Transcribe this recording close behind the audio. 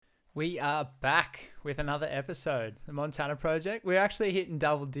We are back with another episode, the Montana Project. We're actually hitting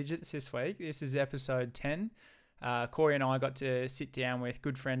double digits this week. This is episode 10. Corey and I got to sit down with a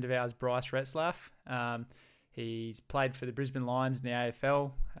good friend of ours, Bryce Retzlaff. He's played for the Brisbane Lions in the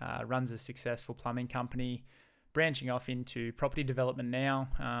AFL, runs a successful plumbing company, branching off into property development now.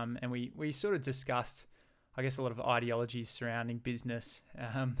 And we sort of discussed, I guess, a lot of ideologies surrounding business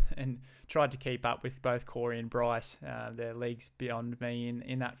and tried to keep up with both Corey and Bryce. They're leagues beyond me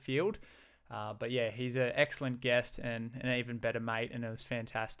in that field. But yeah, he's an excellent guest and an even better mate, and it was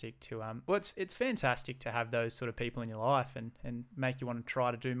fantastic to it's fantastic to have those sort of people in your life and make you want to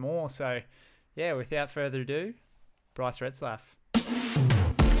try to do more. So yeah, without further ado, Bryce Retzlaff.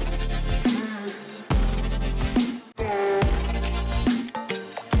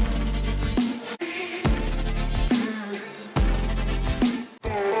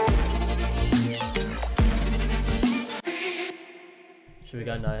 Should we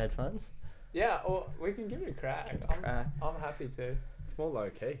go no headphones? Yeah, or we can give it a crack. I'm happy to. It's more low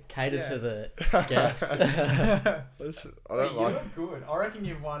key. Cater to the guest. I don't like. You look good. I reckon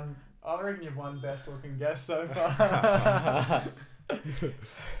you've won best looking guest so far.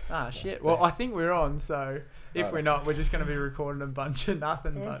 Shit. Well, I think we're on. So if we're not, we're just going to be recording a bunch of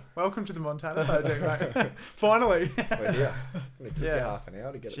nothing. But welcome to the Montana Project, mate. Finally. We're here. It took you half an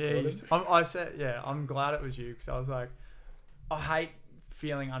hour to get it sorted. I'm glad it was you, because I was like, I hate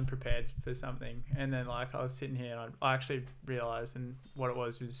feeling unprepared for something, and then like I was sitting here and I actually realised, and what it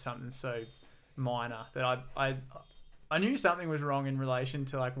was something so minor that I knew something was wrong in relation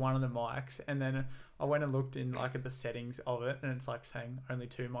to like one of the mics, and then I went and looked in like at the settings of it, and it's like saying only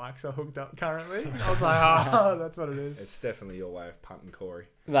 2 mics are hooked up currently. I was like, that's what it is. It's definitely your way of punting Corey.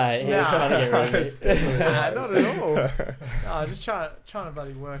 Mate, he was trying to get rid of it. Not at all. No, just trying to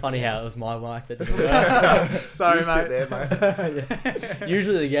bloody work. Funny how it was my mic that didn't work. Sorry, you mate. Sit there, mate. Yeah.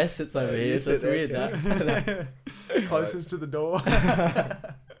 Usually the guest sits over here, so it's weird that. Closest to the door.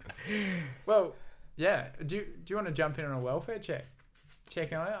 Well, yeah. Do you want to jump in on a welfare check?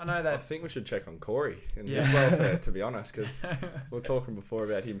 Check on it. I know that. I think we should check on Corey and Yeah. his welfare, to be honest, because we were talking before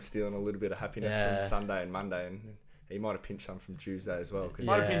about him stealing a little bit of happiness from Sunday and Monday, and he might have pinched some from Tuesday as well.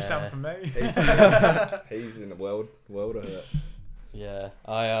 Might have pinched some from me. He's in a world of hurt. Yeah,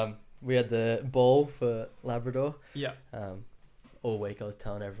 we had the ball for Labrador. Yeah. All week I was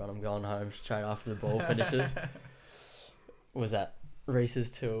telling everyone I'm going home straight after the ball finishes. Was that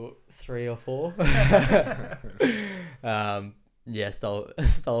Reese's till 3 or 4? Yeah,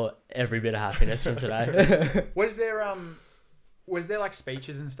 stole every bit of happiness from today. Was there like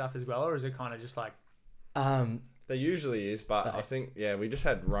speeches and stuff as well, or is it kind of just like? There usually is, but I think we just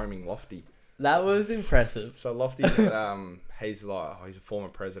had roaming Lofty. That was impressive. So Lofty, he's a former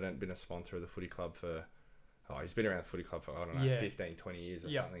president, been a sponsor of the footy club for. He's been around the footy club for 15, 20 years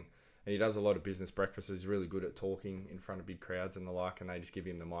or something. And he does a lot of business breakfasts. He's really good at talking in front of big crowds and the like. And they just give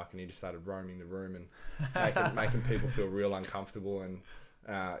him the mic, and he just started roaming the room and making people feel real uncomfortable. And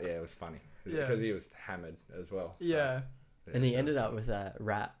it was funny because he was hammered as well. Yeah. So, and he ended up with a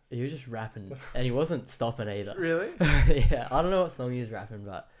rap. He was just rapping, and he wasn't stopping either. Really? Yeah, I don't know what song he was rapping,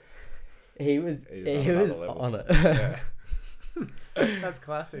 but he was on it. Yeah. That's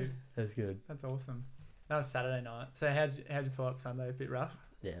classic. That's good. That's awesome. That was Saturday night. So how'd you pull up Sunday? A bit rough?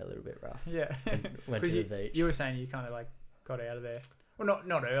 Yeah, a little bit rough. Yeah. Went to the beach. You were saying you kind of like got out of there. Well,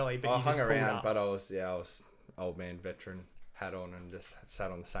 not early, but I you hung just around, pulled up. but I was old man veteran hat on and just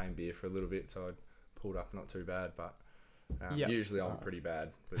sat on the same beer for a little bit. So I pulled up not too bad, but usually I'm pretty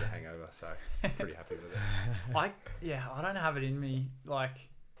bad with a hangover, so I'm pretty happy with it. I don't have it in me. Like,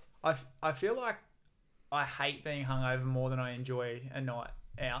 I feel like I hate being hungover more than I enjoy a night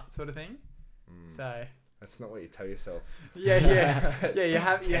out, sort of thing. So. That's not what you tell yourself. Yeah. You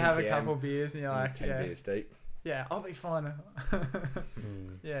have a couple of beers and you're like, 10 beers deep. Yeah, I'll be fine.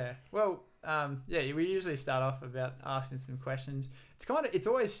 Yeah. Well, we usually start off about asking some questions. It's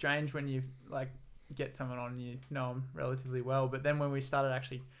always strange when you like get someone on and you know them relatively well, but then when we started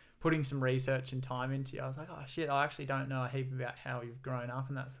actually putting some research and time into you, I was like, oh shit, I actually don't know a heap about how you've grown up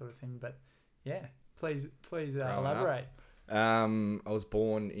and that sort of thing. But yeah, please elaborate. I was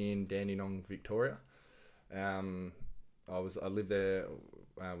born in Dandenong, Victoria. I lived there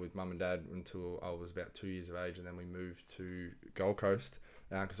with mum and dad until I was about 2 years of age, and then we moved to Gold Coast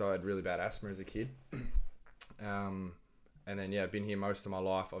because I had really bad asthma as a kid. And then I've been here most of my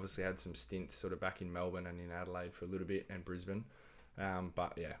life. Obviously had some stints sort of back in Melbourne and in Adelaide for a little bit, and Brisbane.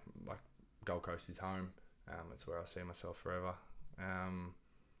 But like Gold Coast is home. It's where I see myself forever.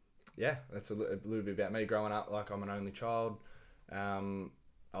 That's a little bit about me growing up. Like, I'm an only child.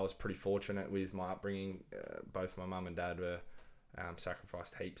 I was pretty fortunate with my upbringing. Both my mum and dad were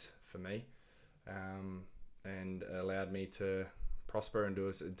sacrificed heaps for me, and allowed me to prosper and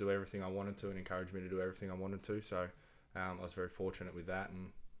do everything I wanted to, and encouraged me to do everything I wanted to. So I was very fortunate with that,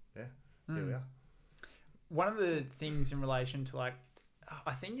 and here we are. One of the things in relation to, like,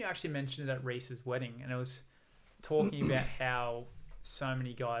 I think you actually mentioned it at Reese's wedding, and it was talking about how so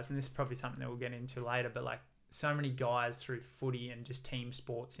many guys, and this is probably something that we'll get into later, but like so many guys through footy and just team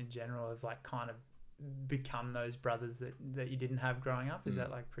sports in general have like kind of become those brothers that you didn't have growing up. Is that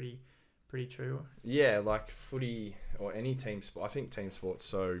like pretty true? Yeah, like footy or any team sport. I think team sport's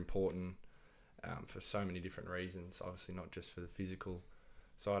so important for so many different reasons. Obviously not just for the physical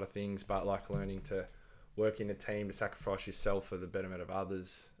side of things, but like learning to work in a team, to sacrifice yourself for the betterment of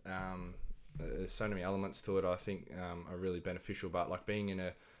others. There's so many elements to it I think are really beneficial, but like being in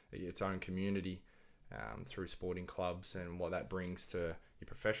its own community through sporting clubs and what that brings to your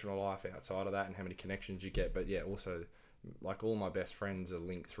professional life outside of that, and how many connections you get. But yeah, also like all my best friends are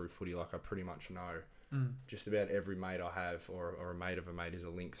linked through footy. Like I pretty much know just about every mate I have or a mate of a mate is a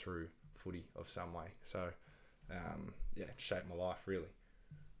link through footy of some way. So it shaped my life really.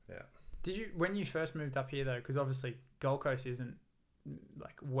 Yeah. Did you, when you first moved up here though, because obviously Gold Coast isn't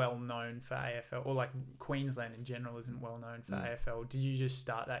like well known for AFL, or like Queensland in general isn't well known for AFL. Did you just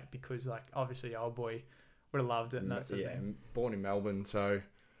start that because like obviously your old boy would have loved it and that's the thing? Born in Melbourne, so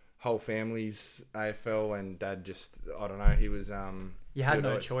whole family's AFL, and Dad just, I don't know, he was you had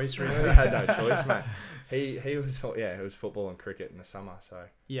no choice really. He had no choice, mate. He was it was football and cricket in the summer, so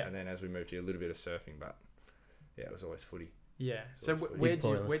and then as we moved here, a little bit of surfing, but it was always footy. Yeah. So where'd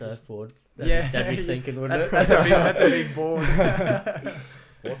you surfboard? That'd be sinking, wouldn't it? That's a big board.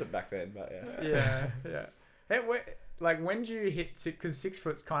 Wasn't back then, but yeah. Hey, like when did you hit because 6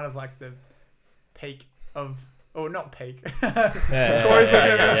 foot's kind of like the peak of, or not peak. Nah,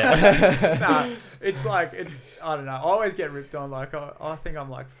 it's like I don't know. I always get ripped on. Like I think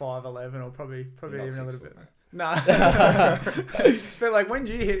I'm like 5'11" or probably even a little bit. Nah. But like when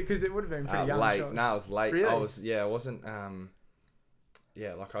did you hit? Because it would have been pretty young. Late. Shot. No, I was late. Really? I wasn't.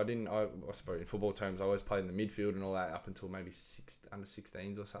 Like I suppose in football terms, I always played in the midfield and all that up until maybe under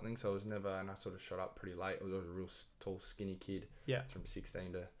 16s or something. So I was never, and I sort of shot up pretty late. I was a real tall, skinny kid. Yeah. From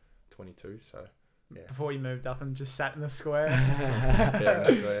 16 to 22. So yeah. Before you moved up and just sat in the square. Yeah, in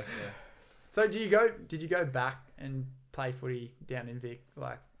the square. Yeah. So did you go back and play footy down in Vic?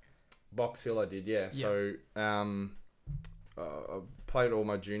 Like Box Hill, I did. Yeah. So I played all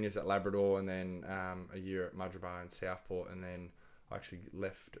my juniors at Labrador, and then a year at Mudgeeraba and Southport, and then I actually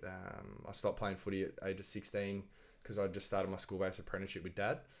left. I stopped playing footy at age of 16 because I just started my school-based apprenticeship with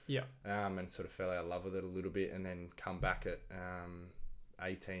Dad. Yeah. And sort of fell out of love with it a little bit, and then come back at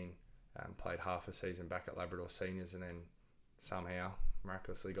 18. Played half a season back at Labrador Seniors, and then somehow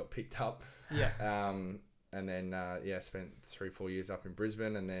miraculously got picked up. Yeah. And then spent 3-4 years up in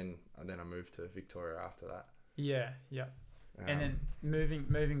Brisbane, and then I moved to Victoria after that. Yeah. And then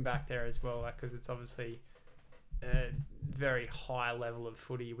moving back there as well, like because it's obviously a very high level of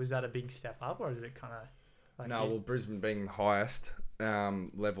footy. Was that a big step up, or is it kind of like? No, well, Brisbane being the highest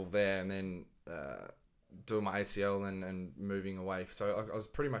level there, and then doing my ACL and moving away. So I was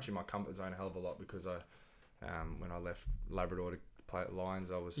pretty much in my comfort zone a hell of a lot, because I when I left Labrador to play at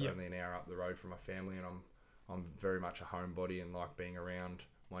Lions, I was only an hour up the road from my family, and I'm very much a homebody and like being around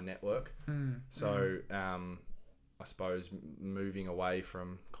my network. I suppose moving away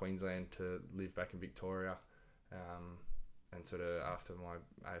from Queensland to live back in Victoria, and sort of after my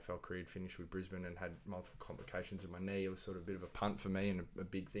AFL career finished with Brisbane and had multiple complications with my knee, it was sort of a bit of a punt for me and a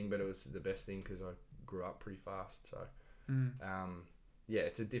big thing, but it was the best thing because I grew up pretty fast. So,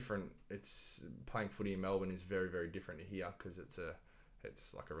 it's playing footy in Melbourne is very, very different to here, because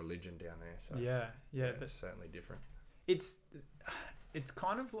it's like a religion down there. So it's certainly different. It's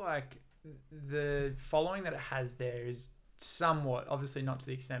kind of like the following that it has there is somewhat, obviously not to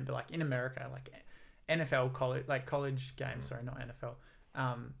the extent, but like in America, like NFL college games, sorry, not NFL.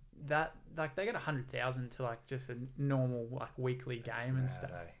 That like they get 100,000 to like just a normal like weekly game and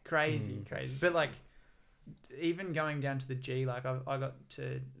stuff. Crazy. But like even going down to the G, like I got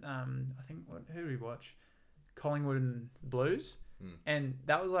to I think who did we watch? Collingwood and Blues, and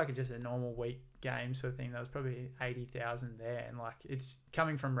that was like just a normal week game sort of thing. That was probably 80,000 there, and like it's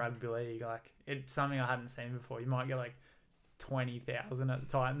coming from rugby league, like it's something I hadn't seen before. You might get like 20,000 at the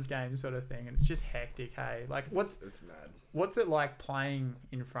Titans game sort of thing, and it's just hectic. Hey, like it's mad. What's it like playing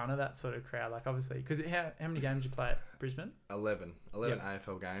in front of that sort of crowd? Like obviously, because how many games did you play at Brisbane? 11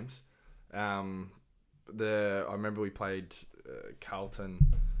 AFL games. I remember we played Carlton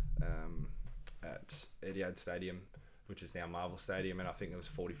at Etihad Stadium, which is now Marvel Stadium, and I think there was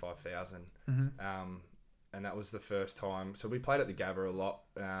 45,000. and that was the first time. So we played at the Gabba a lot,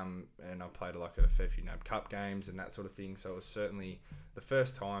 and I played like a fair few NAB Cup games and that sort of thing. So it was certainly the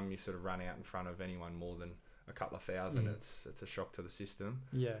first time you sort of run out in front of anyone more than a couple of thousand. It's a shock to the system.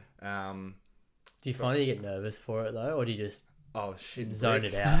 Yeah. Do you find that you get nervous for it though, or do you just shit zone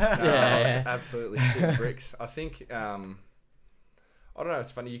bricks. it out? No, I was absolutely shit bricks. I think I don't know.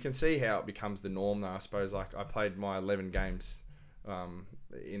 It's funny. You can see how it becomes the norm though. I suppose like I played my 11 games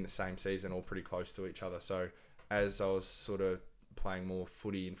in the same season, all pretty close to each other. So as I was sort of playing more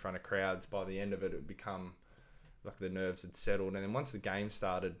footy in front of crowds, by the end of it, it would become like the nerves had settled. And then once the game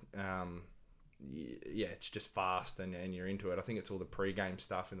started, it's just fast and you're into it. I think it's all the pre-game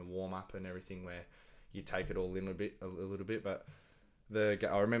stuff and the warm-up and everything where you take it all in a little bit. But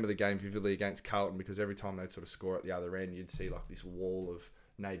I remember the game vividly against Carlton, because every time they'd sort of score at the other end, you'd see like this wall of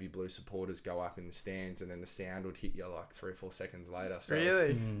navy blue supporters go up in the stands, and then the sound would hit you like 3 or 4 seconds later. So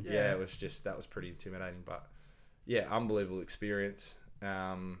really? It was just, that was pretty intimidating. But yeah, unbelievable experience.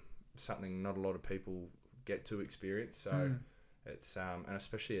 Something not a lot of people get to experience. So it's and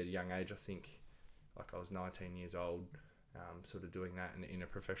especially at a young age, I think like I was 19 years old, sort of doing that in a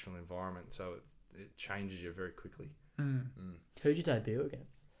professional environment. So it changes you very quickly. Who'd you debut again?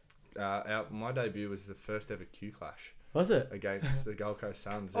 My debut was the first ever Q Clash. Was it? Against the Gold Coast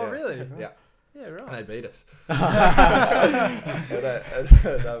Suns. Oh, really? Yeah. Yeah, right. And they beat us.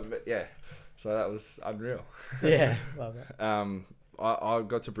 Yeah. So that was unreal. Yeah, love it. I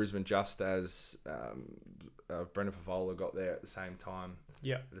got to Brisbane just as Brendan Favola got there at the same time.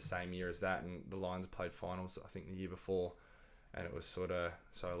 Yeah. The same year as that, and the Lions played finals, I think, the year before. And it was sort of,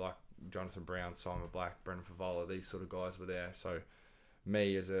 so like Jonathan Brown, Simon Black, Brendan Favola, these sort of guys were there. So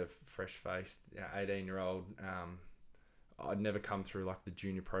me as a fresh-faced 18-year-old, I'd never come through like the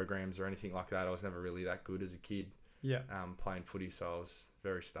junior programs or anything like that. I was never really that good as a kid. Yeah. Playing footy, so I was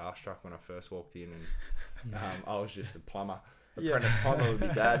very starstruck when I first walked in, and I was just a plumber. Apprentice plumber would be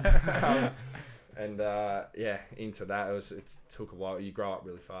dad. Into that, it took a while. You grow up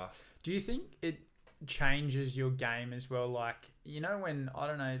really fast. Do you think it changes your game as well? Like, you know, when, I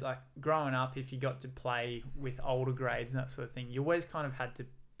don't know, like growing up, if you got to play with older grades and that sort of thing, you always kind of had to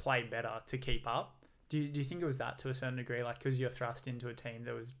play better to keep up. Do you think it was that to a certain degree? Like, because you're thrust into a team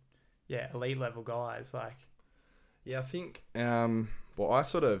that was, elite level guys, like... Yeah, I think, I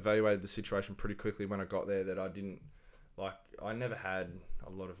sort of evaluated the situation pretty quickly when I got there, that I never had a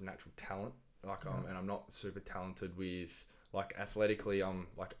lot of natural talent. And I'm not super talented with, like, athletically, I'm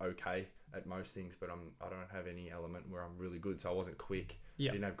like okay at most things, but I don't have any element where I'm really good. So I wasn't quick.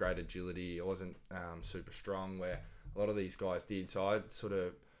 Yeah. I didn't have great agility. I wasn't super strong, where a lot of these guys did. So I sort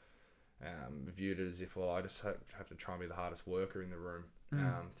of viewed it as if, I just have to try and be the hardest worker in the room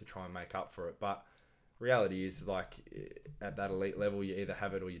to try and make up for it. But reality is, like, at that elite level, you either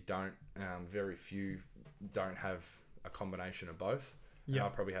have it or you don't. Very few don't have a combination of both. Yeah. I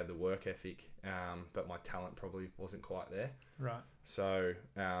probably had the work ethic, but my talent probably wasn't quite there. Right. So,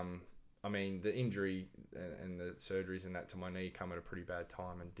 the injury and the surgeries and that to my knee come at a pretty bad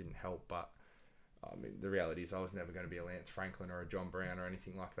time and didn't help. But, the reality is I was never going to be a Lance Franklin or a John Brown or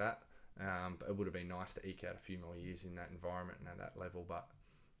anything like that. But it would have been nice to eke out a few more years in that environment and at that level, but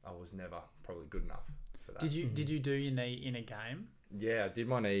I was never probably good enough for that. Did you do your knee in a game? Yeah, I did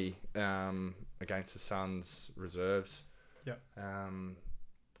my knee against the Suns reserves. Yeah.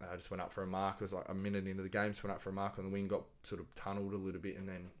 I just went up for a mark. It was like a minute into the game, just went up for a mark on the wing, got sort of tunneled a little bit, and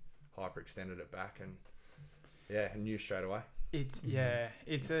then hyperextended it back, and I knew straight away.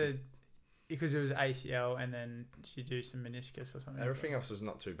 Because it was ACL, and then did you do some meniscus or something? Everything else was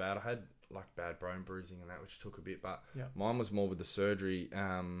not too bad. I had like bad bone bruising and that, which took a bit, but mine was more with the surgery.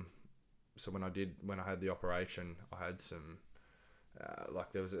 So when I had the operation, I had some,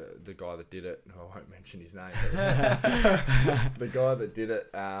 there was the guy that did it. I won't mention his name. But the guy that did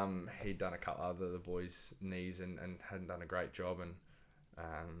it, he'd done a couple other the boys' knees and hadn't done a great job, and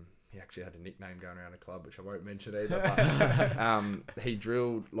he actually had a nickname going around the club, which I won't mention either. But he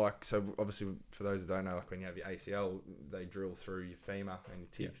drilled, so obviously for those who don't know, when you have your ACL, they drill through your femur and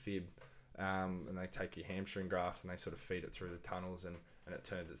your fib, and they take your hamstring graft and they sort of feed it through the tunnels, and it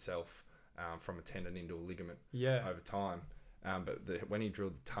turns itself from a tendon into a ligament over time. But when he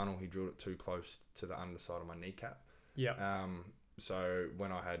drilled the tunnel, he drilled it too close to the underside of my kneecap. Yeah. So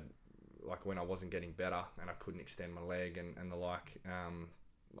when I wasn't getting better and I couldn't extend my leg and the like,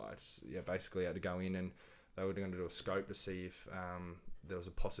 I just, basically had to go in, and they were going to do a scope to see if there was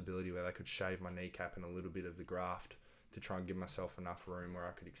a possibility where they could shave my kneecap and a little bit of the graft to try and give myself enough room where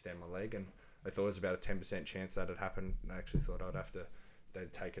I could extend my leg. And they thought it was about a 10% chance that had happened. They actually thought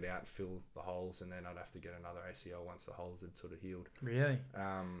they'd take it out, fill the holes, and then I'd have to get another ACL once the holes had sort of healed. Really?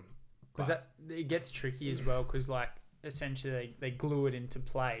 because that it gets tricky as well. Because like essentially they glue it into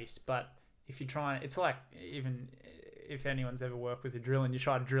place, but if you try, it's like even if anyone's ever worked with a drill and you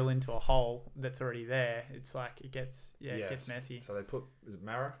try to drill into a hole that's already there, it's like it gets messy. So they put bone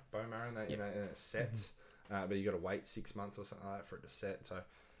marrow in that, and it sets, but you got to wait 6 months or something like that for it to set. So,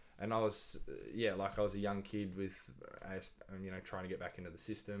 and I was I was a young kid with, trying to get back into the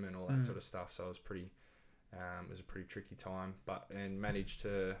system and all that sort of stuff. So it was it was a pretty tricky time, and managed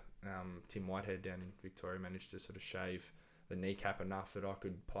to Tim Whitehead down in Victoria managed to sort of shave the kneecap enough that I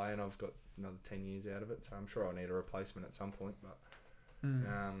could play, and I've got another 10 years out of it, so I'm sure I'll need a replacement at some point. But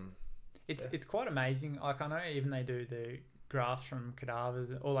it's quite amazing. Like I know even they do the grafts from cadavers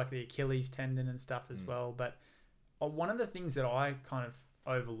or like the Achilles tendon and stuff as well. But one of the things that I kind of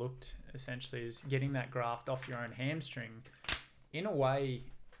overlooked essentially is getting that graft off your own hamstring. In a way,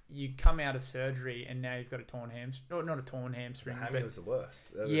 you come out of surgery and now you've got a torn hamstring, or not a torn hamstring. The hammy was the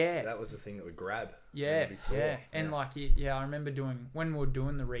worst. That was the thing that would grab. Yeah. And I remember when we were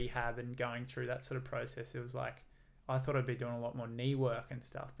doing the rehab and going through that sort of process, it was like, I thought I'd be doing a lot more knee work and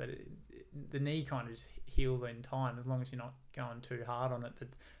stuff, but the knee kind of just heals in time as long as you're not going too hard on it. But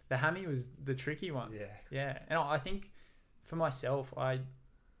the hammy was the tricky one. Yeah. And I think for myself,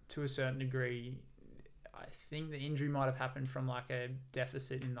 to a certain degree, I think the injury might have happened from like a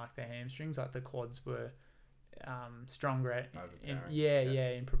deficit in like the hamstrings, like the quads were stronger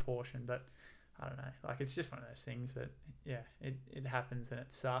in proportion. But I don't know, like it's just one of those things that it happens and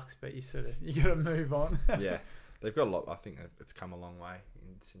it sucks, but you got to move on. Yeah, they've got a lot. I think it's come a long way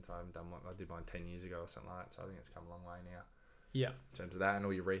since I haven't done what I did mine 10 years ago or something like that. So I think it's come a long way now. Yeah, in terms of that and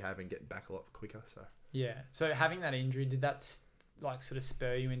all your rehab and getting back a lot quicker. So having that injury, did that like sort of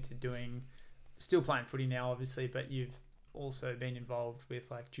spur you into still playing footy now, obviously, but you've also been involved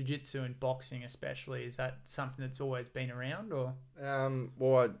with like jiu-jitsu and boxing especially. Is that something that's always been around, or?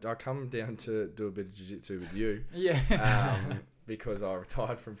 Well, I come down to do a bit of jiu-jitsu with you. Because I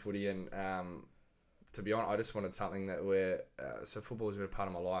retired from footy, and to be honest, I just wanted something so football has been a part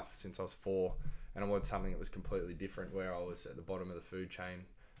of my life since I was 4, and I wanted something that was completely different, where I was at the bottom of the food chain,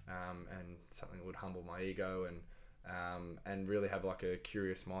 and something that would humble my ego and really have like a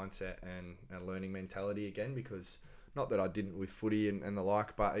curious mindset and a learning mentality again, because not that I didn't with footy and the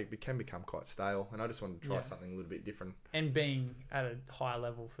like, but it can become quite stale, and I just wanted to try something a little bit different. And being at a high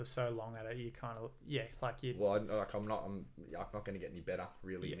level for so long at it, you kind of I'm not going to get any better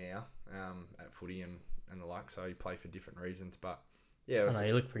really now at footy and the like, so you play for different reasons, but you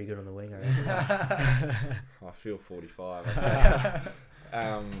look pretty good on the wing. I feel 45.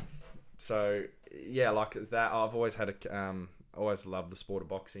 So yeah, like that. I've always had always loved the sport of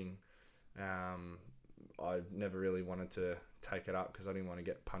boxing. I never really wanted to take it up because I didn't want to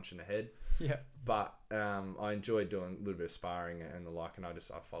get punched in the head. Yeah. But I enjoyed doing a little bit of sparring and the like, and I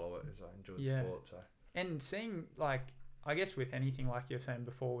follow it as I enjoy the sport. So. And seeing, like, I guess with anything, like you were saying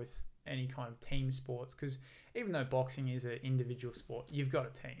before, with any kind of team sports, because even though boxing is an individual sport, you've got a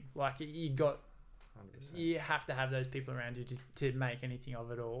team. Like, you have to have those people around you to make anything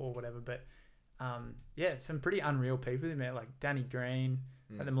of it or whatever. But some pretty unreal people in there, like Danny Green,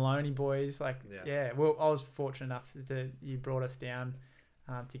 like the Maloney boys. Like, well, I was fortunate enough you brought us down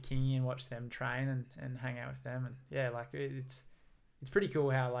to Kingy and watch them train and hang out with them. And like it's pretty cool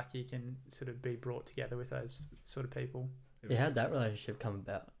how like you can sort of be brought together with those sort of people. How'd that relationship come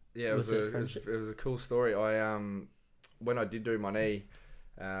about? Yeah, it was a cool story. When I did do my knee,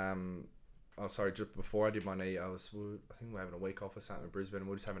 just before I did my knee, I think we were having a week off or something in Brisbane, and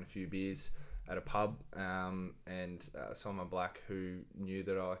we were just having a few beers at a pub, and Simon Black, who knew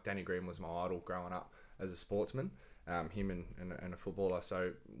that Danny Green was my idol growing up as a sportsman, him and a footballer.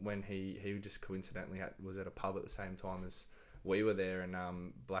 So when he just coincidentally was at a pub at the same time as we were there, and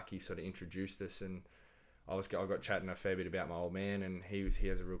Blackie sort of introduced us, and I got chatting a fair bit about my old man, and he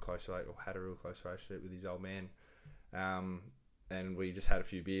had a real close relationship with his old man, and we just had a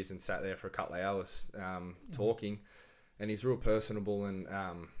few beers and sat there for a couple of hours talking. And he's real personable, and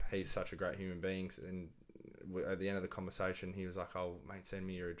he's such a great human being. And at the end of the conversation, he was like, "Oh, mate, send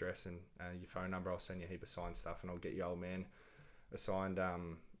me your address and your phone number. I'll send you a heap of signed stuff, and I'll get your old man assigned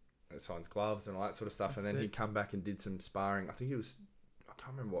gloves and all that sort of stuff." That's and then he'd come back and did some sparring. I can't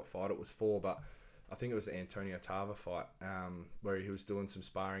remember what fight it was for, but I think it was the Antonio Tava fight, where he was doing some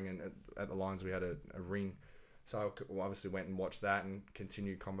sparring, and at the Lions we had a ring. So I obviously went and watched that and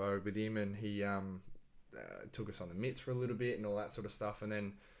continued combo with him, and he took us on the mitts for a little bit and all that sort of stuff. And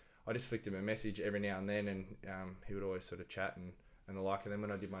then I just flicked him a message every now and then, and he would always sort of chat and the like. And then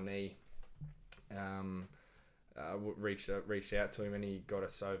when I did my knee, I reached out to him, and he got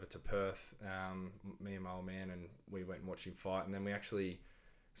us over to Perth, me and my old man, and we went and watched him fight. And then we actually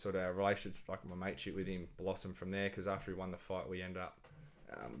sort of our relationship, like my mateship with him, blossomed from there. Because after he won the fight, we ended up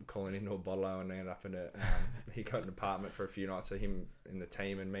calling into a bottle and ended up in a. He got an apartment for a few nights. So him and the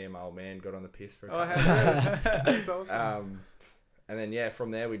team and me and my old man got on the piss for a couple of days. That's awesome. And then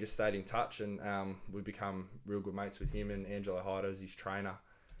from there we just stayed in touch, and we become real good mates with him and Angelo Hyder as his trainer.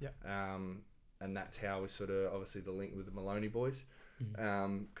 Yeah. And that's how we sort of obviously the link with the Maloney boys,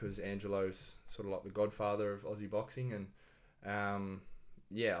 because Angelo's sort of like the godfather of Aussie boxing, and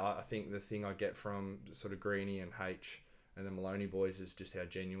I think the thing I get from sort of Greeny and H and the Maloney boys is just how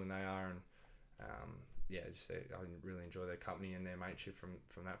genuine they are, and I really enjoy their company and their mateship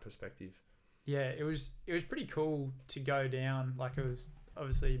from that perspective. Yeah, it was pretty cool to go down. Like, it was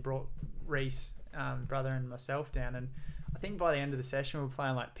obviously, you brought Reese, brother, and myself down, and I think by the end of the session we were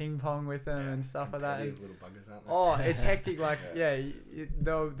playing like ping pong with them and stuff like that. Little buggers, aren't they? Oh, it's hectic. Like, they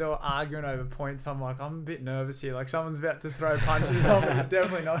were arguing over points. I'm like, I'm a bit nervous here. Like, someone's about to throw punches on me.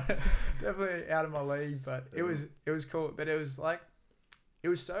 Definitely out of my league. But it was cool. But it was like, it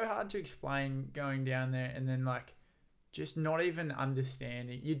was so hard to explain going down there, and then like, just not even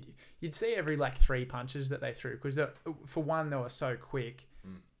understanding. You'd see every like 3 punches that they threw, because for one, they were so quick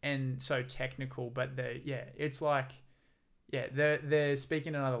and so technical. But it's like, they're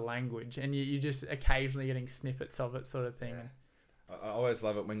speaking another language, and you just occasionally getting snippets of it, sort of thing. Yeah. I always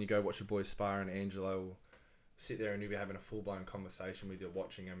love it when you go watch your boys spar, and Angelo will sit there and you'll be having a full blown conversation with you,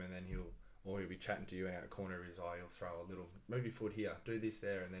 watching him, and then he'll be chatting to you, and out the corner of his eye he'll throw a little move your foot here, do this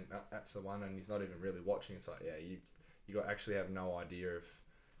there, and then that's the one, and he's not even really watching. It's like, you actually have no idea of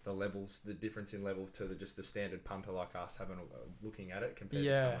the levels, the difference in level to just the standard punter like us having looking at it compared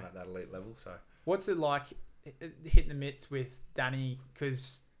to someone at that elite level. So what's it like hitting the mitts with Danny?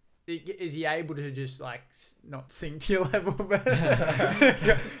 Because is he able to just like not sink to your level, but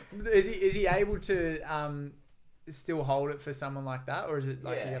is he able to still hold it for someone like that, or is it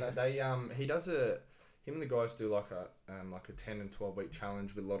like he does him and the guys do like a 10 and 12 week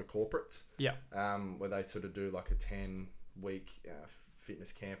challenge with a lot of corporates. Yeah. Where they sort of do like a 10-week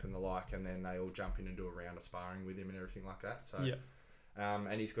fitness camp and the like, and then they all jump in and do a round of sparring with him and everything like that. So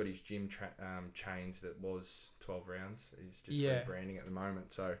and he's got his gym chains that was 12 rounds. He's just rebranding at the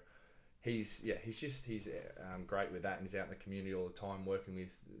moment. So he's great with that, and he's out in the community all the time working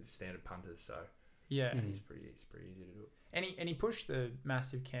with standard punters. So he's pretty easy to do it. And he pushed the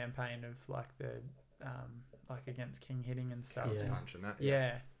massive campaign of like the like against king hitting and stuff. Punch and that.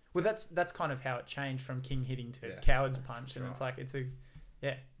 Yeah. Well, that's kind of how it changed from king hitting to coward's punch, and it's like it's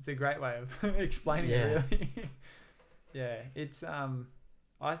a great way of explaining it, really. It's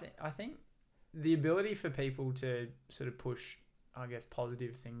I think the ability for people to sort of push, I guess,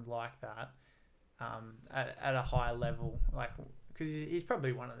 positive things like that at a high level, like, because he's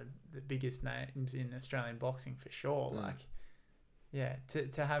probably one of the biggest names in Australian boxing for sure.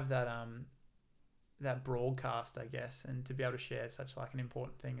 To have that broadcast, I guess, and to be able to share such like an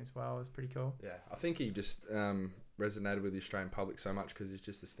important thing as well is pretty cool. Yeah, I think he just resonated with the Australian public so much because he's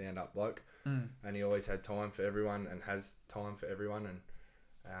just a stand-up bloke, and he always had time for everyone and has time for everyone, and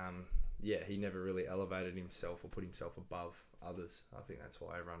he never really elevated himself or put himself above others. I think that's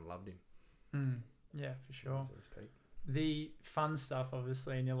why everyone loved him. Yeah, for sure. The fun stuff,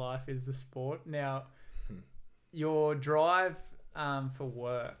 obviously, in your life is the sport. Now, your drive for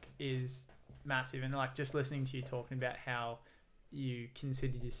work is massive, and like just listening to you talking about how you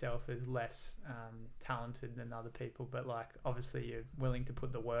considered yourself as less talented than other people, but like obviously you're willing to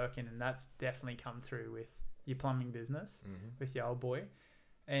put the work in, and that's definitely come through with your plumbing business with your old boy.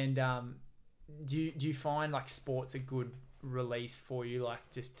 And do you find like sport's a good release for you,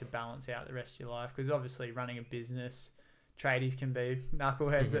 like just to balance out the rest of your life? Because obviously running a business, tradies can be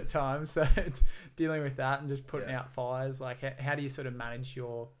knuckleheads at times, so it's dealing with that and just putting out fires. Like how do you sort of manage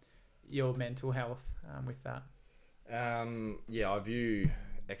your mental health with that? I view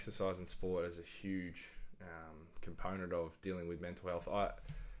exercise and sport as a huge component of dealing with mental health. I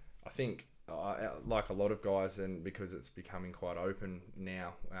think like a lot of guys, and because it's becoming quite open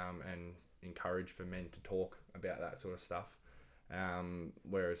now and encouraged for men to talk about that sort of stuff,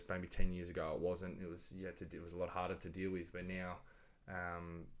 whereas maybe 10 years ago it wasn't. It was it was a lot harder to deal with, but now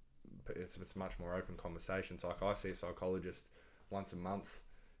it's a much more open conversation. So like I see a psychologist once a month,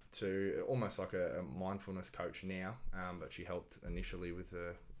 to almost like a mindfulness coach now, but she helped initially with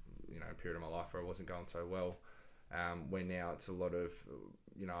a period of my life where I wasn't going so well, where now it's a lot of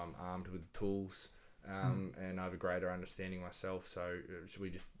I'm armed with tools and I have a greater understanding myself, so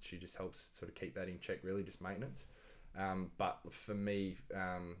she just helps sort of keep that in check, really, just maintenance. But for me,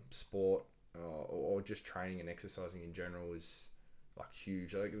 sport or just training and exercising in general is like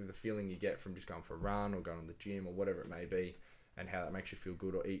huge. Like the feeling you get from just going for a run or going to the gym or whatever it may be, and how that makes you feel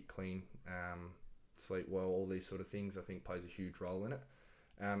good, or eat clean, sleep well, all these sort of things, I think plays a huge role in it.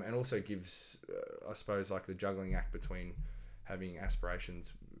 And also gives, I suppose, like the juggling act between having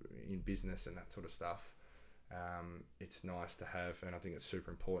aspirations in business and that sort of stuff. It's nice to have, and I think it's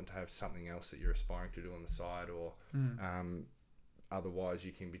super important to have something else that you're aspiring to do on the side, or otherwise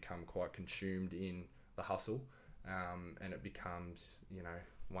you can become quite consumed in the hustle, and it becomes,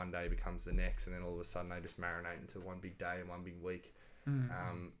 one day becomes the next, and then all of a sudden they just marinate into one big day and one big week.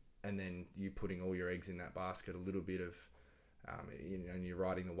 And then you putting all your eggs in that basket, a little bit of, and you're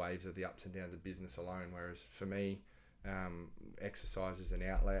riding the waves of the ups and downs of business alone. Whereas for me, exercise is an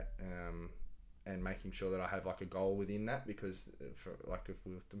outlet, and making sure that I have like a goal within that, because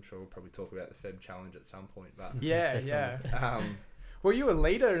I'm sure we'll probably talk about the Feb challenge at some point, but well, you were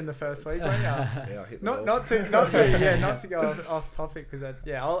leader in the first week, weren't you? Yeah, I hit the not to go off topic, because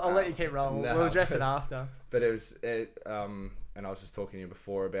I'll let you keep rolling. We'll address it after. But and I was just talking to you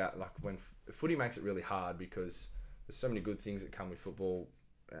before about like when footy makes it really hard, because there's so many good things that come with football,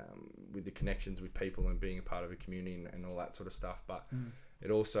 with the connections with people and being a part of a community and all that sort of stuff. But it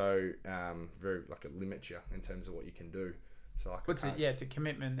also it limits you in terms of what you can do. So like it's a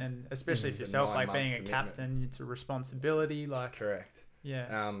commitment, and especially for yourself, like being a captain, it's a responsibility. Like correct.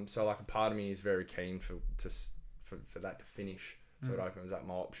 Yeah. So like a part of me is very keen for that to finish. So it opens up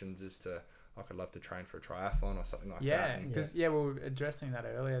my options as to, like, I'd love to train for a triathlon or something like that. Yeah, because we were addressing that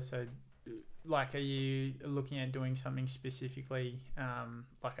earlier. So, like, are you looking at doing something specifically?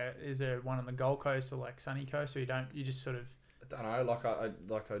 Is there one on the Gold Coast or like Sunny Coast, or you just sort of? I don't know.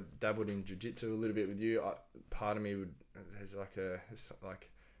 I dabbled in jiu-jitsu a little bit with you. Part of me there's like a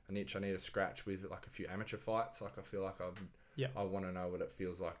niche I need to scratch with, like a few amateur fights. Like I feel like I want to know what it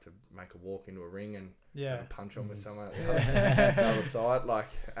feels like to make a walk into a ring and punch on with someone at the other side. Like,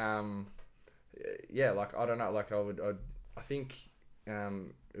 like I don't know. Like I think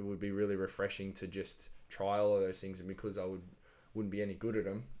it would be really refreshing to just try all of those things, and because I wouldn't be any good at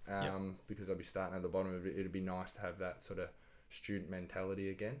them, because I'd be starting at the bottom of it. It'd be nice to have that sort of student mentality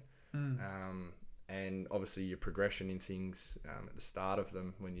again. And obviously your progression in things at the start of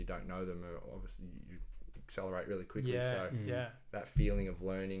them, when you don't know them, obviously you accelerate really quickly. That feeling of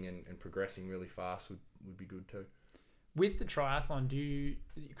learning and progressing really fast would be good too. With the triathlon,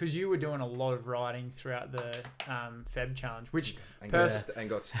 because you were doing a lot of riding throughout the Feb challenge, which and got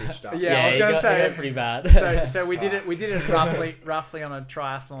stitched up. I was going to say pretty bad. So we did it roughly on a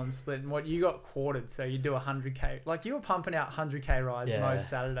triathlon split, and what you got quartered. So you do 100k, like you were pumping out 100k rides most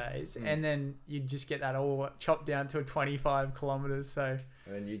Saturdays, and then you'd just get that all chopped down to 25 kilometers. So.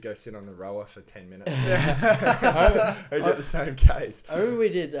 And then you'd go sit on the rower for 10 minutes. And get the same case. I remember we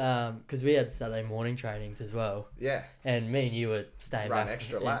did, because we had Saturday morning trainings as well. Yeah. And me and you were staying Run back.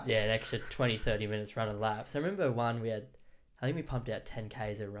 Extra laps. Yeah, an extra 20, 30 minutes running laps. I remember one I think we pumped out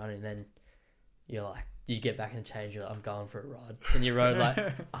 10Ks of running, and then you're like, you get back in the change, you're like, I'm going for a ride. And you rode like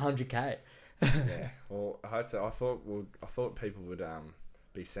 100K. Yeah. Well, I thought people would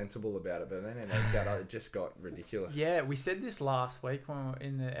be sensible about it, but then it just got ridiculous. Yeah, we said this last week when we were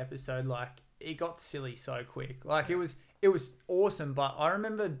in the episode, like it got silly so quick. Like it was awesome, but I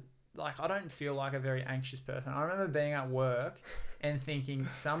remember, like, I don't feel like a very anxious person. I remember being at work and thinking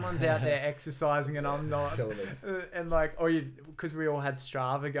someone's out there exercising and I'm not. And like, because we all had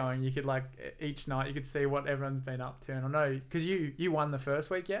Strava going, you could like each night you could see what everyone's been up to. And I know because you won the first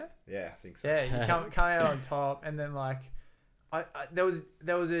week, yeah. Yeah, I think so. Yeah, you come out on top, and then like. There was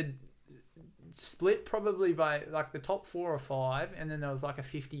a split probably by like the top 4 or 5, and then there was like a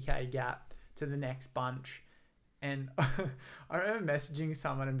 50k gap to the next bunch, and I remember messaging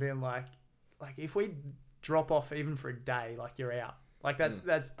someone and being like if we drop off even for a day, like you're out, like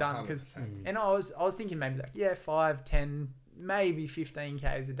that's done. Because and I was thinking maybe like 5, 10, maybe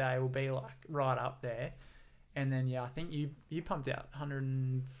 15k's a day will be like right up there. And then, I think you pumped out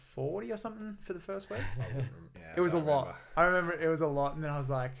 140 or something for the first week. It was a lot. I remember it was a lot. And then I was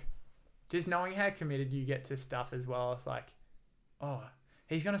like, just knowing how committed you get to stuff as well, it's like, oh,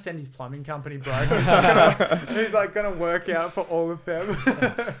 he's going to send his plumbing company broke. He's like going to work out for all of them.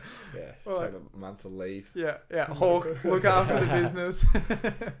 Have a month of leave. Yeah. Hawk, look after the business.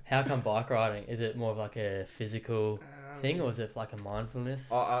 How come bike riding? Is it more of like a physical thing, or is it like a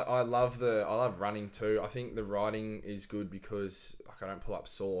mindfulness? I love running too. I think the riding is good because like I don't pull up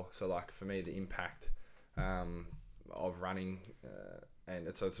sore. So like for me, the impact of running and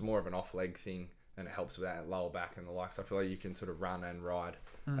it's more of an off leg thing, and it helps with that lower back and the likes. I feel like you can sort of run and ride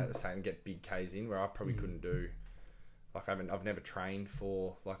at the same, get big Ks in, where I probably couldn't do. Like I've never trained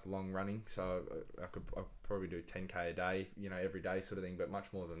for like long running, so I'd probably do 10k a day, every day sort of thing. But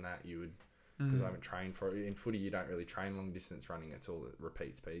much more than that, you would because I haven't trained for it. In footy, you don't really train long distance running. It's all the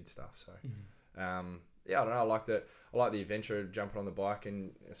repeat speed stuff. So, I don't know. I like the adventure of jumping on the bike,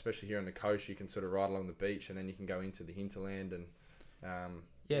 and especially here on the coast, you can sort of ride along the beach, and then you can go into the hinterland and.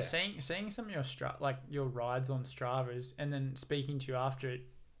 Seeing some of your rides on Strava's, and then speaking to you after it,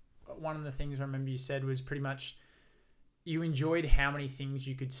 one of the things I remember you said was pretty much you enjoyed how many things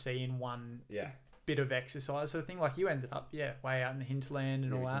you could see in one bit of exercise sort of thing. Like you ended up way out in the hinterland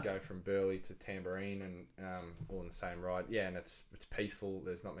and all that. You can go from Burleigh to Tamborine and all in the same ride. Yeah, and it's peaceful.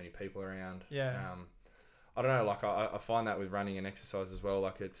 There's not many people around. Yeah. I don't know. Like I find that with running and exercise as well.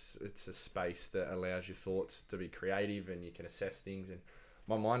 Like it's a space that allows your thoughts to be creative, and you can assess things. And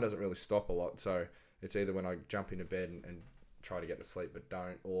my mind doesn't really stop a lot, so it's either when I jump into bed and try to get to sleep but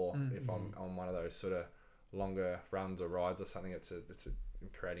don't, or if I'm on one of those sort of longer runs or rides or something, it's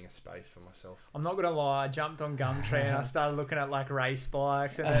creating a space for myself. I'm not gonna lie, I jumped on Gumtree and I started looking at like race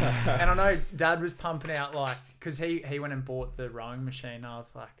bikes, and I know Dad was pumping out because he went and bought the rowing machine. I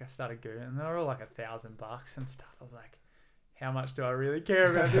started googling, and they were all like $1,000 and stuff. I was like, how much do I really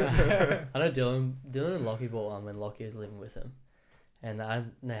care about this? I know Dylan and Lockie bought one when Lockie was living with him. And I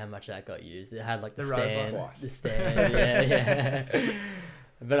don't know how much that got used. It had like the stand. Twice. The stand, yeah.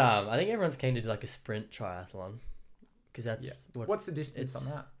 But I think everyone's keen to do like a sprint triathlon. Because that's what's the distance on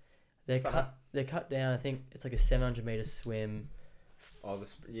that? They're cut down. I think it's like a 700 meter swim.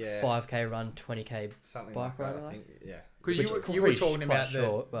 5k run, 20k something bike like ride. I think, yeah. Because you were talking about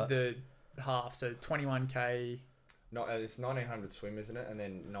the half, so 21k. No, it's 1900 swim, isn't it? And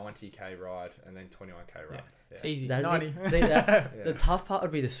then 90k ride, and then 21k run. Yeah. It's easy. 90. The tough part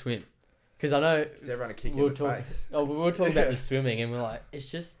would be the swim, because I know everyone a kick in the face. Oh, we were talking about the swimming, and we're like, it's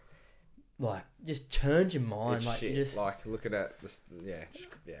just turns your mind. It's like shit. Just looking at this.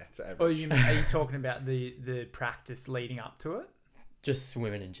 It's average. Or are you talking about the practice leading up to it? Just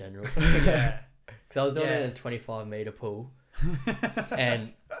swimming in general. Yeah. Because I was doing it in a 25 meter pool,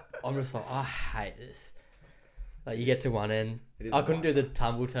 and I'm just like, I hate this. Like you get to one end, I couldn't do the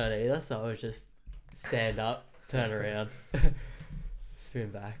tumble turn either, so I was just stand up, turn around,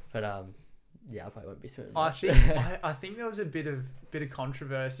 swim back. But I probably won't be swimming much. I think there was a bit of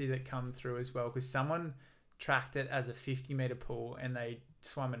controversy that come through as well, because someone tracked it as a 50 meter pool and they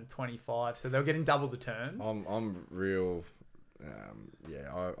swam in 25, so they were getting double the turns. I'm real.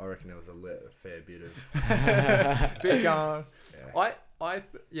 I reckon there was a fair bit of bit going.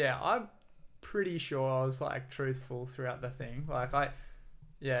 I'm pretty sure I was like truthful throughout the thing.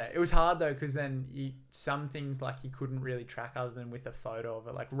 It was hard though, because then some things like you couldn't really track other than with a photo of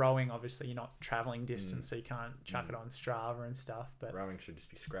it. Like rowing, obviously you're not traveling distance, so you can't chuck it on Strava and stuff. But rowing should just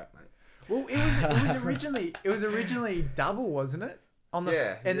be scrap, mate. Well, it was originally double, wasn't it?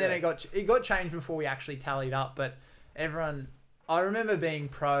 Then it got changed before we actually tallied up. But I remember being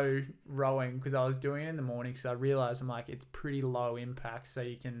pro rowing because I was doing it in the morning, because I realized I'm like, it's pretty low impact, so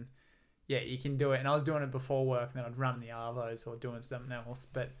you can do it. And I was doing it before work, and then I'd run the Arvos or doing something else.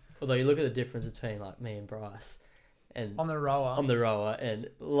 But although you look at the difference between like me and Bryce, and on the rower, and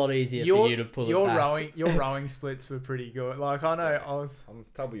a lot easier for you to pull it back. Your rowing splits were pretty good. Like I know I'm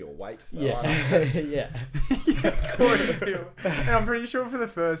double your weight. Yeah. And I'm pretty sure for the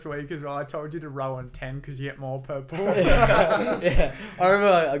first week as well, I told you to row on 10 because you get more per pull. Yeah. I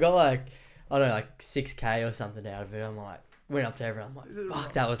remember I got like 6k or something out of it. I'm like, went up to everyone, I'm like,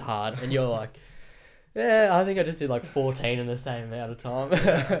 fuck, that was hard. And you're like, yeah, I think I just did like 14 in the same amount of time.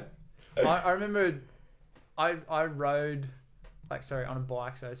 I remember I rode on a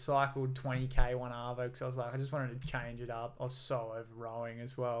bike, so I cycled 20k one Arvo because I was like, I just wanted to change it up. I was so over rowing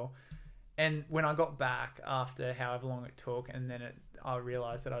as well. And when I got back after however long it took, and then I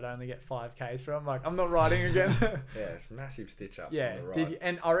realised that I'd only get 5Ks from it, I'm like, I'm not riding again. Yeah, it's a massive stitch up. Yeah,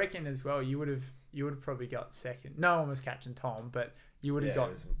 and I reckon as well, you would have probably got second. No one was catching Tom, but you would have got...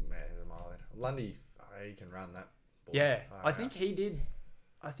 it was a mile. Lundy, he can run that ball. Yeah, I think he did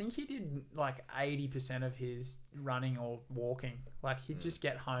like 80% of his running or walking. Like he'd just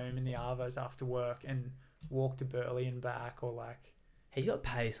get home in the Arvos after work and walk to Burleigh and back, or like... He's got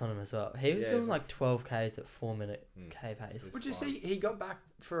pace on him as well. He was doing like 12Ks at 4-minute K pace. Would you see he got back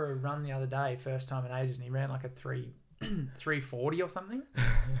for a run the other day, first time in ages, and he ran like a 340 or something.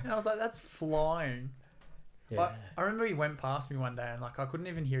 And I was like, that's flying. Yeah. I remember he went past me one day, and like I couldn't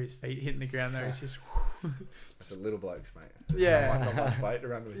even hear his feet hitting the ground there. He's just... It's the little blokes, mate. Yeah. Not much weight to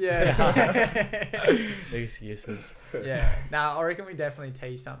run with. Yeah. Excuses. Yeah. Now I reckon we definitely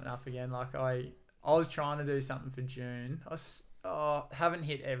tee something up again. Like I was trying to do something for June. I haven't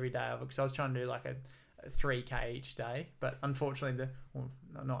hit every day of it because I was trying to do like 3K each day, but unfortunately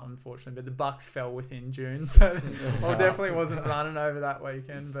not unfortunately, but the Bucks fell within June, so I definitely wasn't running over that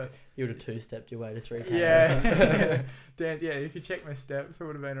weekend. But you would have 2-stepped your way to 3K. Yeah, Dan, yeah. If you check my steps, it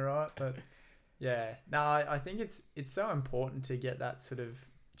would have been alright. But yeah, no, I think it's so important to get that sort of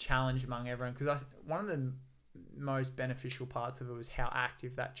challenge among everyone, because one of the most beneficial parts of it was how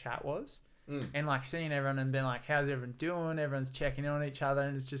active that chat was, and like seeing everyone and being like, how's everyone doing? Everyone's checking in on each other,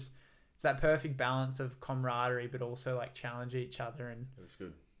 and it's that perfect balance of camaraderie, but also like challenge each other. And it was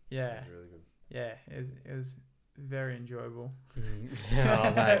good. Yeah, it was really good. Yeah, it was very enjoyable.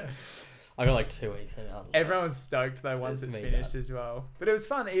 Oh, mate. I got like 2 weeks in. Everyone was stoked though once it finished as well. But it was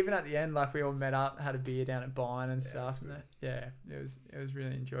fun. Even at the end, like we all met up, had a beer down at Byron and stuff. It was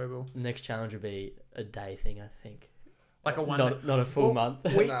really enjoyable. The next challenge would be a day thing, I think. Like a one, not a full month.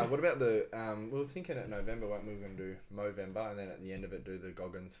 No, what about the? We were thinking at November, weren't we going to do Movember, and then at the end of it, do the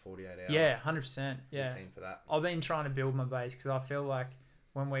Goggins 48 hour. Yeah, 100%. Yeah, keen for that. I've been trying to build my base, because I feel like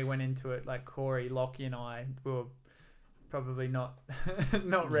when we went into it, like Corey, Lockie, and I were probably not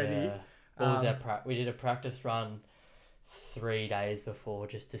ready. Yeah. What was that? We did a practice run 3 days before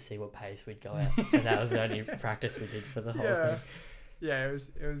just to see what pace we'd go at, and that was the only practice we did for the whole thing. Yeah, it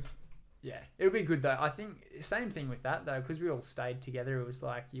was. Yeah, it would be good though. I think same thing with that though, because we all stayed together. It was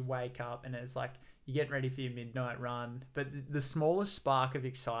like you wake up and it's like you're getting ready for your midnight run, but the smallest spark of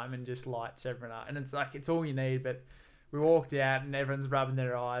excitement just lights everyone up, and it's like it's all you need. But we walked out and everyone's rubbing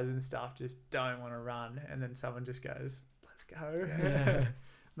their eyes and stuff, just don't want to run, and then someone just goes, "Let's go." Yeah.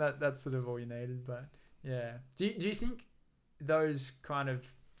 That's sort of all you needed. But yeah, do you think those kind of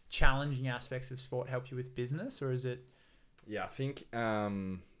challenging aspects of sport help you with business, or is it? Yeah, I think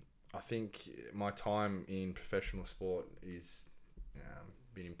my time in professional sport is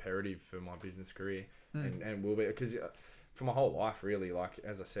been imperative for my business career, and will be, because for my whole life really. Like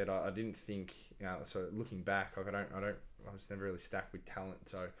as I said, I didn't think. So looking back, like I was never really stacked with talent.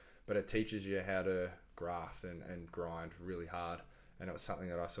 So, but it teaches you how to graft and grind really hard, and it was something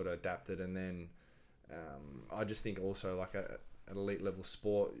that I sort of adapted. And then I just think also like at elite level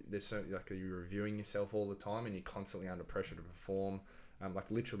sport, there's so like you're reviewing yourself all the time, and you're constantly under pressure to perform.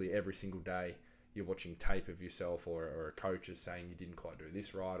 Like literally every single day you're watching tape of yourself, or a coach is saying you didn't quite do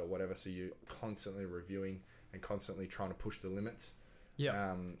this right or whatever. So you're constantly reviewing and constantly trying to push the limits.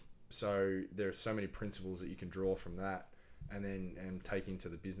 Yeah. So there are so many principles that you can draw from that, and take into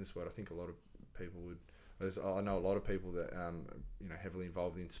the business world. I think a lot of people would. I know a lot of people that heavily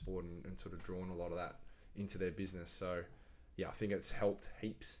involved in sport and sort of drawn a lot of that into their business. So yeah, I think it's helped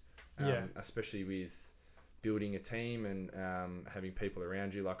heaps. Especially with building a team and having people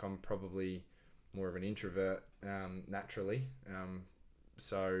around you. Like I'm probably more of an introvert naturally.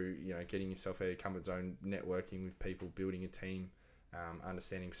 So, getting yourself out of your comfort zone, networking with people, building a team,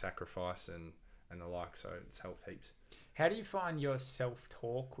 understanding sacrifice and the like. So it's helped heaps. How do you find your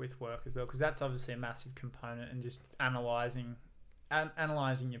self-talk with work as well? Because that's obviously a massive component, and just analysing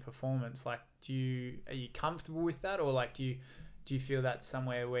your performance. Like, are you comfortable with that, or like do you feel that's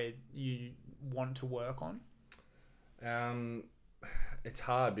somewhere where you want to work on? It's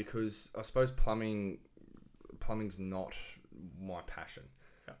hard because I suppose plumbing's not my passion.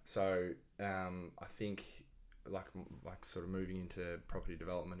 Yeah. So I think like sort of moving into property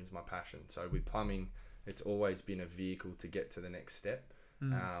development is my passion. So with plumbing, it's always been a vehicle to get to the next step.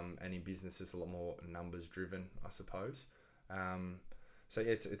 And in business, it's a lot more numbers driven, I suppose. So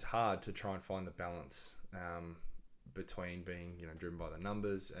it's hard to try and find the balance between being driven by the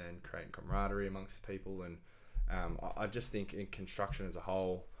numbers and creating camaraderie amongst people. And I just think in construction as a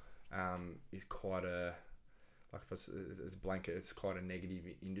whole is quite a, like as a blanket, it's quite a negative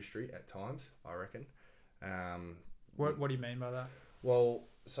industry at times, I reckon. What do you mean by that? Well,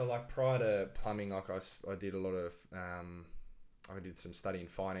 so like prior to plumbing, like I did a lot of, I did some study in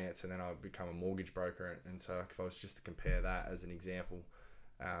finance, and then I become a mortgage broker. And so if I was just to compare that as an example,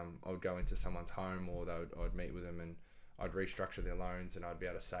 I would go into someone's home, or I'd meet with them and I'd restructure their loans, and I'd be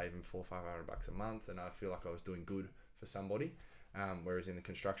able to save them $400 or $500 a month, and I feel like I was doing good for somebody. Whereas in the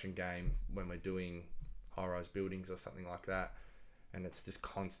construction game, when we're doing high-rise buildings or something like that, and it's just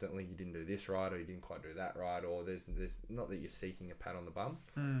constantly, you didn't do this right, or you didn't quite do that right, or there's not that you're seeking a pat on the bum,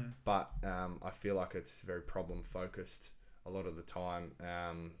 but I feel like it's very problem focused a lot of the time,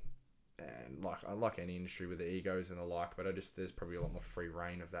 and like any industry with the egos and the like, but there's probably a lot more free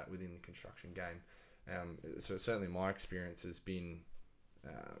reign of that within the construction game. So certainly my experience has been,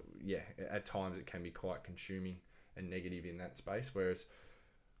 at times it can be quite consuming and negative in that space, whereas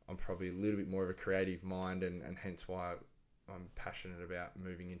I'm probably a little bit more of a creative mind, and hence why I'm passionate about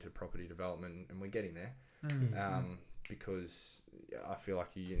moving into property development, and we're getting there. because I feel like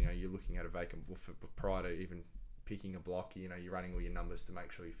you're looking at a vacant, prior to even picking a block, you're running all your numbers to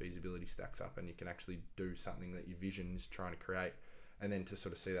make sure your feasibility stacks up and you can actually do something that your vision is trying to create, and then to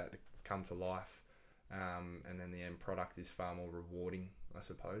sort of see that come to life, and then the end product is far more rewarding, I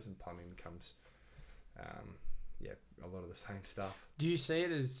suppose, and plumbing becomes a lot of the same stuff. Do you see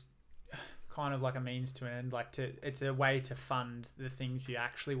it as kind of like a means to an end, it's a way to fund the things you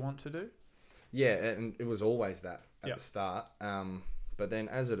actually want to do? Yeah, and it was always that at the start, but then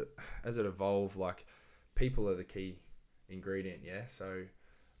as it evolved, like, people are the key ingredient, so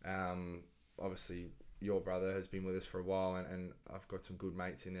obviously your brother has been with us for a while, and I've got some good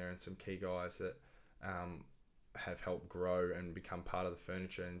mates in there and some key guys that have helped grow and become part of the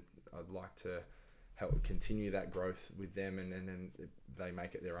furniture, and I'd like to help continue that growth with them, and then they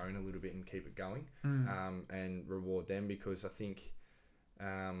make it their own a little bit and keep it going, and reward them, because I think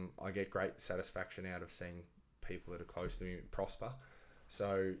I get great satisfaction out of seeing people that are close to me prosper.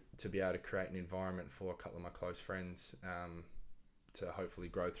 So to be able to create an environment for a couple of my close friends to hopefully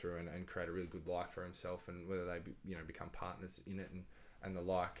grow through and create a really good life for himself, and whether they become partners in it and the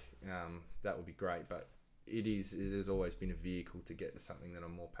like, that would be great. But it has always been a vehicle to get to something that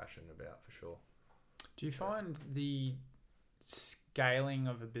I'm more passionate about, for sure. Do you find the scaling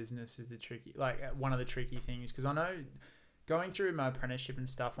of a business is one of the tricky things? Because I know going through my apprenticeship and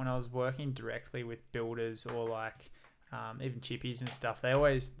stuff, when I was working directly with builders or even chippies and stuff, they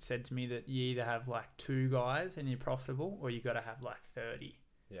always said to me that you either have 2 guys and you're profitable, or you got to have 30.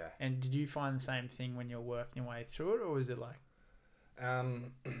 Yeah. And did you find the same thing when you're working your way through it, or was it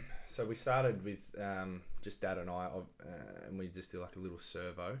so we started with just Dad and I, and we just did a little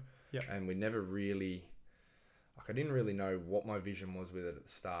servo. Yep. And we never really, I didn't really know what my vision was with it at the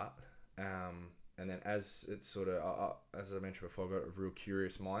start. And then as it's sort of, as I mentioned before, I've got a real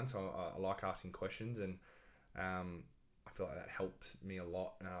curious mind, so I like asking questions, and I feel like that helps me a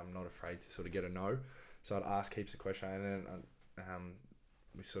lot. I'm not afraid to sort of get a no. So I'd ask heaps of questions, and then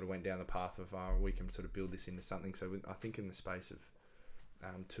we sort of went down the path of we can sort of build this into something. So I think in the space of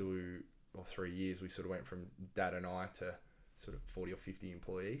 2 or 3 years, we sort of went from Dad and I to sort of 40 or 50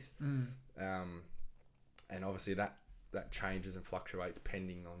 employees. And obviously that changes and fluctuates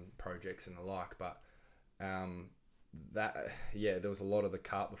depending on projects and the like. But there was a lot of the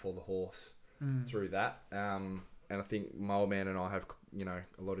cart before the horse through that. And I think my old man and I have, a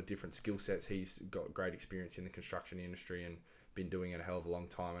lot of different skill sets. He's got great experience in the construction industry and been doing it a hell of a long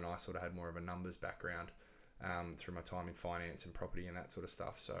time. And I sort of had more of a numbers background through my time in finance and property and that sort of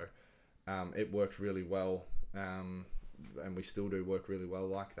stuff. So it worked really well. And we still do work really well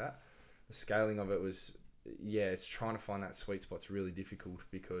like that. The scaling of it was, it's trying to find that sweet spot's really difficult,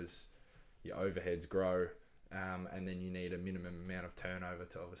 because your overheads grow, and then you need a minimum amount of turnover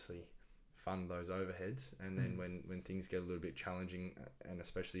to obviously fund those overheads. And then when things get a little bit challenging, and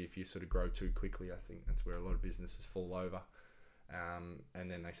especially if you sort of grow too quickly, I think that's where a lot of businesses fall over.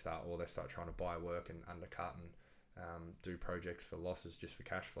 And then they start trying to buy work and undercut and do projects for losses just for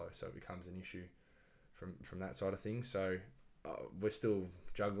cash flow. So it becomes an issue from that side of things. So we're still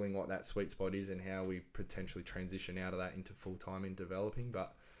juggling what that sweet spot is and how we potentially transition out of that into full-time in developing.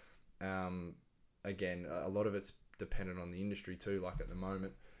 But again, a lot of it's dependent on the industry too. Like at the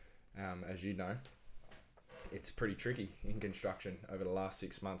moment, as you know, it's pretty tricky in construction over the last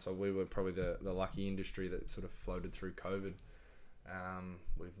 6 months. So we were probably the lucky industry that sort of floated through COVID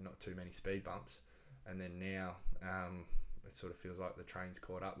with not too many speed bumps. And then now it sort of feels like the train's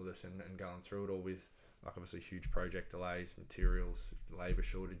caught up with us and going through it all with obviously huge project delays, materials, labour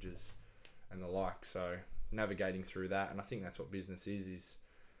shortages and the like. So navigating through that, and I think that's what business is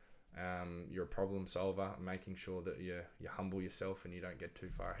you're a problem solver, making sure that you humble yourself and you don't get too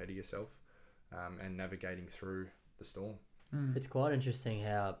far ahead of yourself, and navigating through the storm. It's quite interesting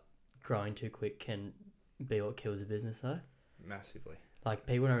how growing too quick can be what kills a business though. Massively.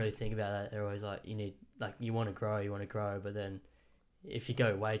 People don't really think about that. They're always you want to grow, but then if you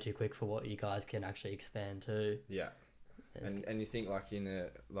go way too quick for what you guys can actually expand to. Yeah. And you think in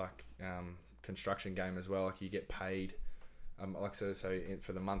the construction game as well, you get paid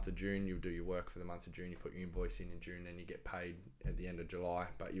for the month of June, you'll do your work for the month of June, you put your invoice in June, and you get paid at the end of July,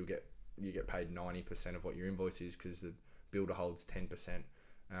 but you get paid 90% of what your invoice is, because the builder holds 10%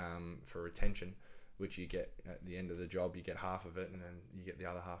 for retention, which you get at the end of the job. You get half of it, and then you get the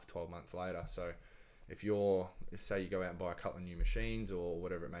other half 12 months later. So if say you go out and buy a couple of new machines or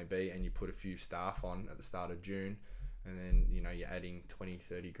whatever it may be, and you put a few staff on at the start of June, and then you're adding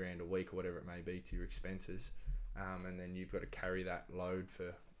 20-30 grand a week or whatever it may be to your expenses, and then you've got to carry that load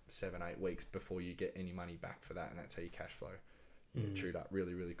for 7-8 weeks before you get any money back for that, and that's how your cash flow get chewed up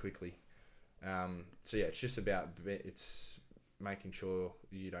really, really quickly. So yeah, it's just about it's making sure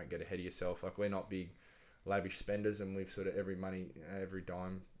you don't get ahead of yourself. Like, we're not big lavish spenders, and we've sort of every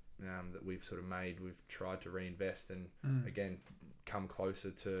dime that we've sort of made, we've tried to reinvest and again come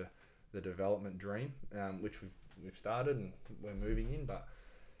closer to the development dream, which we've started and we're moving in. But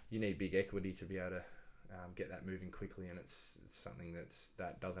you need big equity to be able to get that moving quickly, and it's something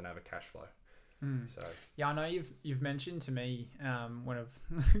that doesn't have a cash flow. So yeah, I know you've mentioned to me when I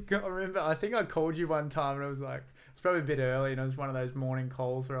remember, I think I called you one time and it was like, it's probably a bit early, and it was one of those morning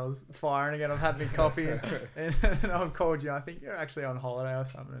calls where I was firing again. I've had my coffee and I've called you. I think you're actually on holiday or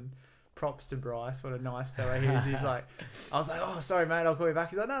something. And props to Bryce, what a nice fella he is. He's like, I was like, oh, sorry mate, I'll call you back.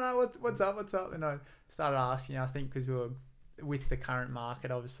 He's like, no, what's up? And I started asking, I think because we were with the current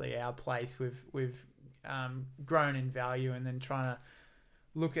market, obviously our place, we've grown in value, and then trying to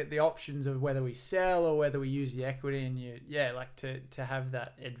look at the options of whether we sell or whether we use the equity. And like to have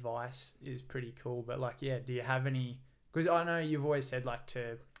that advice is pretty cool. But like, yeah, do you have any, because I know you've always said like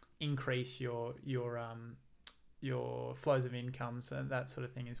to increase your flows of incomes and that sort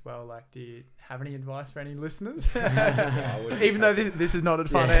of thing as well. Like, do you have any advice for any listeners? Even though this is not a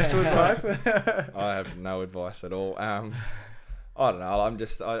financial advice. I have no advice at all. I don't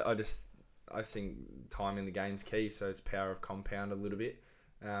know. I think time in the game's key, so it's power of compound a little bit.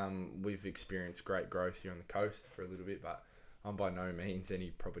 We've experienced great growth here on the coast for a little bit, but I'm by no means any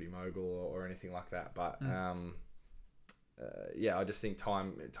property mogul or anything like that. But I just think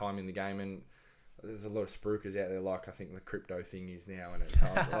time in the game, and there's a lot of spruikers out there, like I think the crypto thing is now, and it's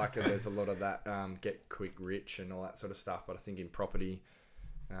like there's a lot of that get quick rich and all that sort of stuff. But I think in property,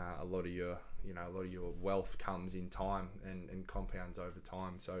 a lot of your wealth comes in time and compounds over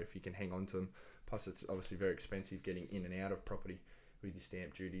time. So if you can hang on to them, plus it's obviously very expensive getting in and out of property with your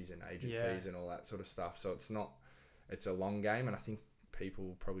stamp duties and agent fees and all that sort of stuff. So it's a long game, and I think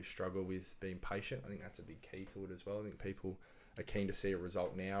people probably struggle with being patient. I think that's a big key to it as well. I think people are keen to see a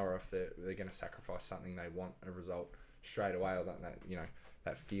result now, or if they're going to sacrifice something, they want a result straight away, or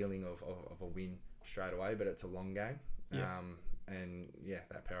that feeling of a win straight away. But it's a long game,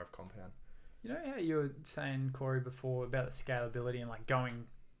 that power of compound. You know how you were saying, Corey, before about the scalability and like going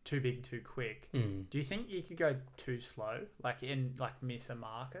too big too quick. Do you think you could go too slow, like miss a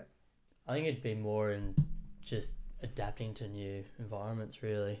market? I think it'd be more in just adapting to new environments,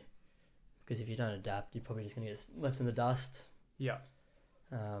 really, because if you don't adapt, you're probably just going to get left in the dust. Yeah.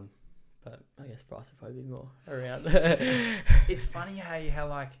 But I guess Bryce would probably be more around. It's funny how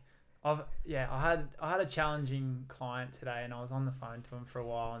like I had a challenging client today, and I was on the phone to him for a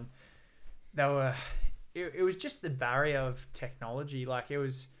while, and it was just the barrier of technology. Like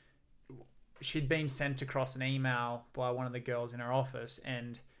she'd been sent across an email by one of the girls in her office,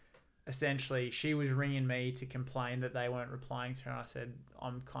 and essentially she was ringing me to complain that they weren't replying to her. And I said,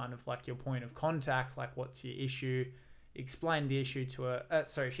 I'm kind of like your point of contact. Like, what's your issue? Explained the issue to her.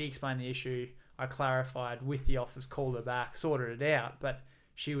 She explained the issue. I clarified with the office, called her back, sorted it out. But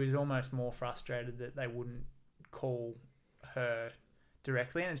she was almost more frustrated that they wouldn't call her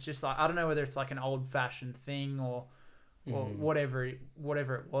directly. And it's just like, I don't know whether it's like an old fashioned thing or whatever it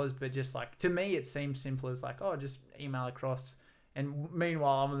was, but just like, to me, it seems simple as like, oh, just email across. And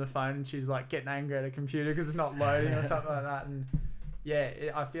meanwhile, I'm on the phone and she's like getting angry at a computer because it's not loading or something like that. And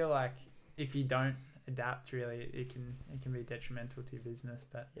I feel like if you don't adapt, really, it can be detrimental to your business.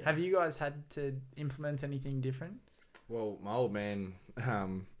 But have you guys had to implement anything different? Well, my old man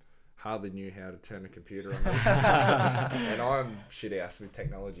hardly knew how to turn a computer on, and I'm shit ass with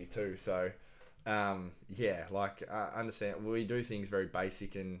technology too. So I understand. We do things very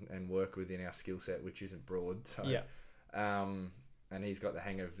basic and work within our skill set, which isn't broad. So and he's got the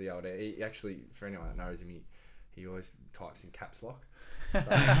hang of the old. He actually, for anyone that knows him, he always types in caps lock. So,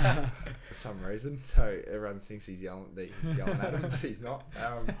 for some reason, so everyone thinks he's yelling at him, but he's not.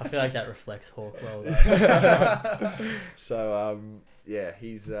 I feel like that reflects Hawk well. So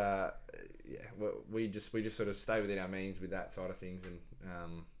he's we just sort of stay within our means with that side of things, and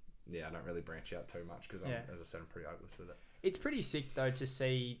I don't really branch out too much because as I said, I'm pretty hopeless with it. It's pretty sick though to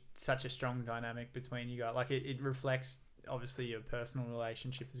see such a strong dynamic between you guys. Like it reflects obviously your personal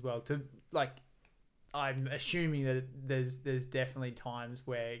relationship as well. To like, I'm assuming that there's definitely times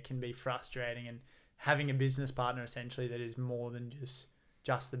where it can be frustrating, and having a business partner essentially that is more than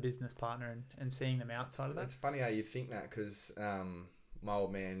just the business partner and seeing them outside of that. It's funny how you think that, because my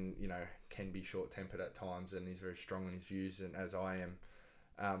old man, can be short-tempered at times, and he's very strong on his views, and as I am.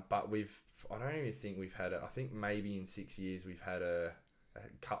 But I don't even think we've had I think maybe in 6 years we've had a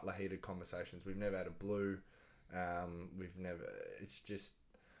couple of heated conversations. We've never had a blue. It's just,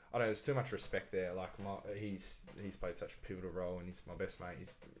 I don't know, there's too much respect there. Like he's played such a pivotal role, and he's my best mate.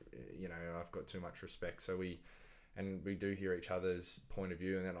 He's I've got too much respect. So we do hear each other's point of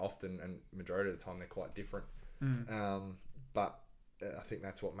view, and then often and majority of the time they're quite different. But I think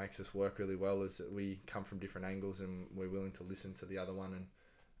that's what makes us work really well, is that we come from different angles and we're willing to listen to the other one.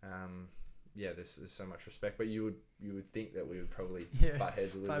 And there's so much respect. But you would think that we would probably butt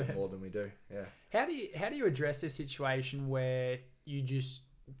heads a little bit more than we do. Yeah. How do you address a situation where you just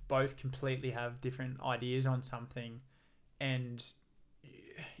both completely have different ideas on something, and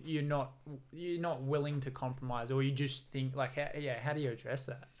you're not willing to compromise, or you just think like, how do you address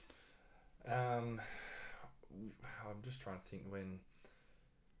that? I'm just trying to think when.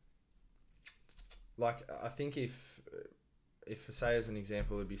 Like, I think if say as an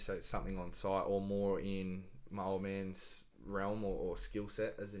example, it'd be something on site or more in my old man's realm or skill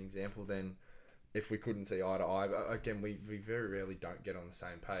set as an example, then if we couldn't see eye to eye, again, we very rarely don't get on the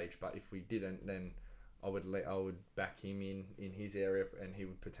same page, but if we didn't, then I would back him in his area, and he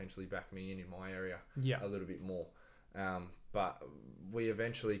would potentially back me in my area a little bit more. But we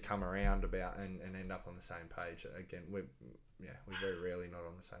eventually come around about and end up on the same page. Again, we're very rarely not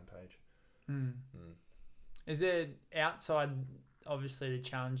on the same page. Is there, outside obviously the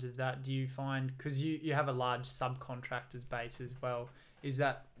challenge of that, do you find, because you have a large subcontractors base as well, is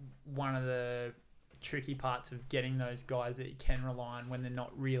that one of the tricky parts of getting those guys that you can rely on when they're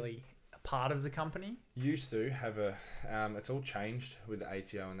not really a part of the company? Used to have it's all changed with the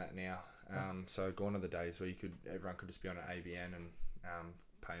ATO and that now. So gone are the days where everyone could just be on an ABN and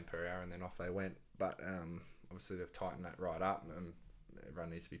paying per hour, and then off they went. But obviously they've tightened that right up, and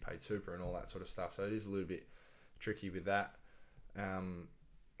everyone needs to be paid super and all that sort of stuff. So it is a little bit tricky with that.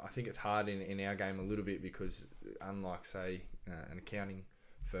 I think it's hard in our game a little bit because unlike, say, an accounting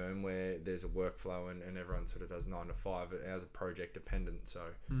firm where there's a workflow and everyone sort of does 9 to 5, ours are project dependent. So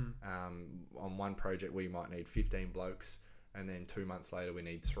on one project we might need 15 blokes, and then 2 months later we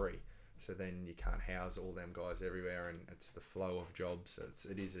need 3. So then you can't house all them guys everywhere, and it's the flow of jobs. It's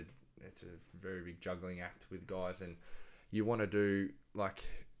a very big juggling act with guys, and you want to do, like,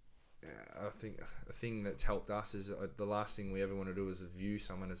 I think the thing that's helped us is the last thing we ever want to do is view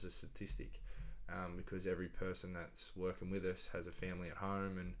someone as a statistic, because every person that's working with us has a family at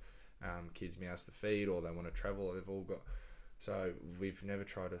home and kids, mouths to feed, or they want to travel, or they've all got. So we've never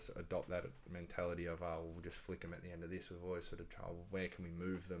tried to adopt that mentality of, we'll just flick them at the end of this. We've always sort of tried, where can we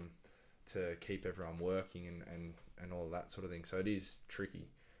move them to keep everyone working and all that sort of thing. So it is tricky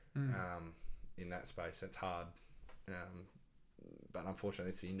in that space. It's hard. But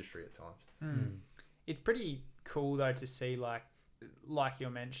unfortunately it's the industry at times. It's pretty cool though to see, like you're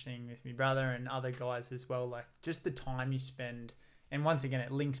mentioning with my brother and other guys as well, like just the time you spend, and once again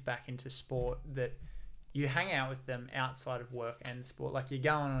it links back into sport, that you hang out with them outside of work and sport. Like you're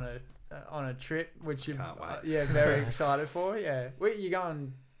going on a trip, which you can't wait. Very excited for. Where you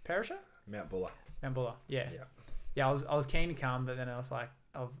going? Perisher? Mount Buller. Yeah. I was keen to come, but then I was like,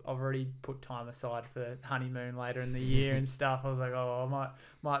 I've already put time aside for the honeymoon later in the year and stuff. I was like, I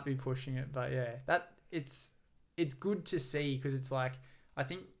might be pushing it, but that it's good to see, because it's like, I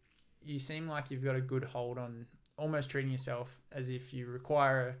think you seem like you've got a good hold on almost treating yourself as if you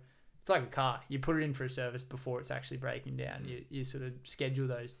require it's like a car. You put it in for a service before it's actually breaking down. You sort of schedule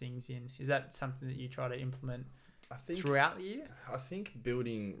those things in. Is that something that you try to implement throughout the year? I think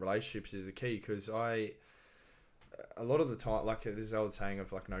building relationships is the key, because a lot of the time, like this old saying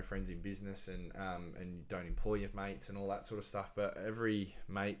of like no friends in business, and you don't employ your mates and all that sort of stuff. But every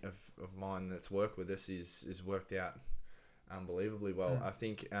mate of mine that's worked with us is worked out unbelievably well. I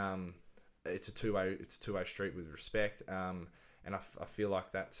think it's a two-way street with respect, and I feel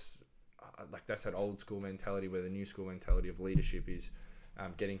like that's that old school mentality, where the new school mentality of leadership is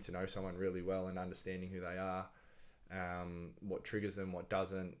getting to know someone really well and understanding who they are, what triggers them, what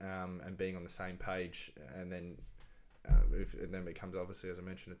doesn't, and being on the same page, and then it becomes, obviously, as I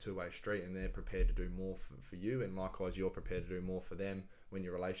mentioned, a two-way street, and they're prepared to do more for you, and likewise you're prepared to do more for them when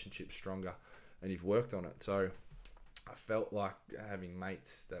your relationship's stronger and you've worked on it. So I felt like having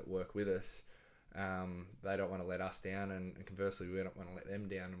mates that work with us, they don't want to let us down, and conversely we don't want to let them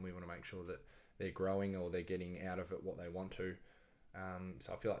down, and we want to make sure that they're growing or they're getting out of it what they want to.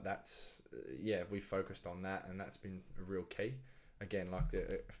 So I feel like that's we focused on that, and that's been a real key. Again, like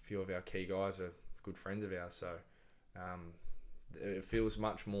a few of our key guys are good friends of ours, so it feels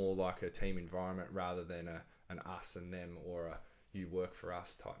much more like a team environment rather than an us and them, or a you work for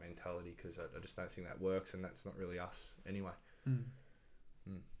us type mentality, because I just don't think that works, and that's not really us anyway.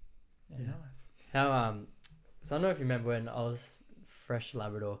 Yeah, nice. How so I don't know if you remember when I was fresh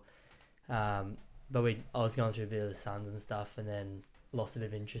Labrador, but I was going through a bit of the Suns and stuff, and then lost a bit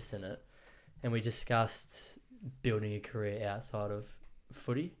of interest in it, and we discussed building a career outside of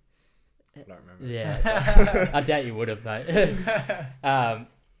footy. I don't remember. Yeah, I doubt you would have, mate.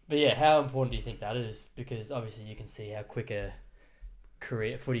 But yeah, how important do you think that is? Because obviously you can see how quick a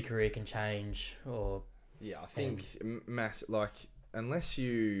footy career can change. Or yeah, I think unless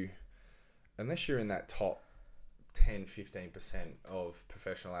you're in that top 10-15% of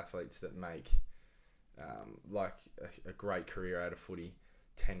professional athletes that make a great career out of footy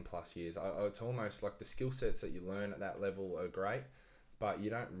 10 plus years, it's almost like the skill sets that you learn at that level are great, but you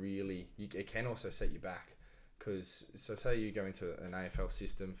don't really, it can also set you back. Because, so say you go into an AFL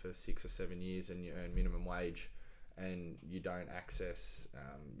system for 6 or 7 years and you earn minimum wage and you don't access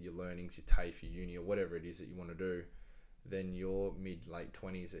your learnings, your TAFE, your uni, or whatever it is that you want to do, then you're mid-late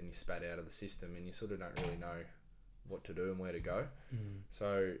 20s and you spat out of the system and you sort of don't really know what to do and where to go.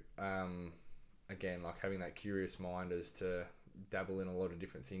 So, again, like having that curious mind as to dabble in a lot of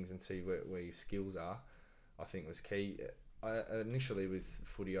different things and see where your skills are, I think was key. Initially with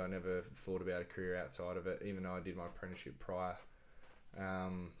footy, I never thought about a career outside of it, even though I did my apprenticeship prior.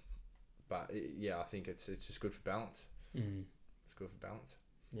 But I think it's just good for balance. It's good for balance.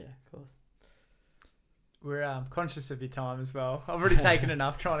 Yeah, of course. We're conscious of your time as well. I've already taken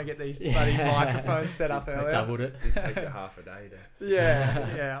enough trying to get these bloody microphones set up earlier. Doubled it. It take you half a day to...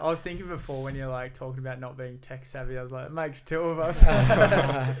 Yeah. I was thinking before when you're like talking about not being tech savvy, I was like, it makes two of us.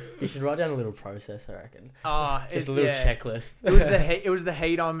 You should write down a little process, I reckon. Just a little checklist. It was the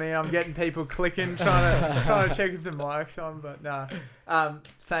heat on me. I'm getting people clicking, trying to check if the mic's on, but no.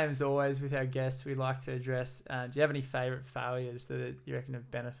 Same as always with our guests, we like to address. Do you have any favourite failures that you reckon have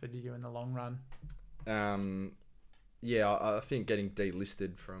benefited you in the long run? I think getting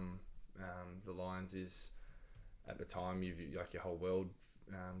delisted from the Lions is, at the time, your whole world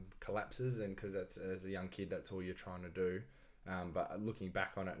collapses, and because that's, as a young kid, that's all you're trying to do. But looking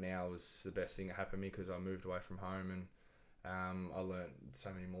back on it now, was the best thing that happened to me, because I moved away from home and I learned so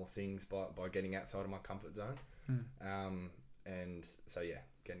many more things by getting outside of my comfort zone. And so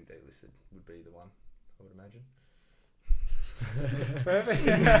getting delisted would be the one, I would imagine. Perfect.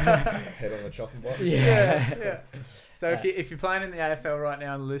 Head on the chopping block. Yeah. So if you're playing in the AFL right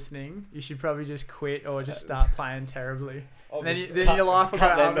now and listening, you should probably just quit or just start playing terribly. Then your life will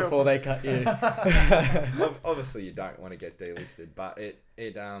go them before they cut you. Obviously, you don't want to get delisted, but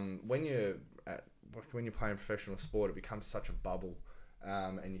when you're playing professional sport, it becomes such a bubble,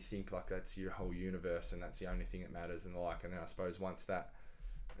 and you think like that's your whole universe and that's the only thing that matters and the like. And then I suppose once that.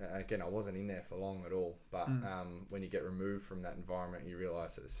 Again, I wasn't in there for long at all, but when you get removed from that environment, you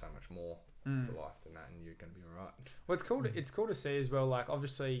realise that there's so much more to life than that, and you're going to be all right. Well, it's cool to see as well. Like,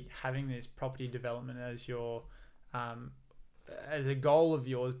 obviously, having this property development as your as a goal of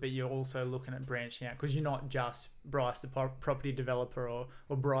yours, but you're also looking at branching out, because you're not just Bryce, the property developer, or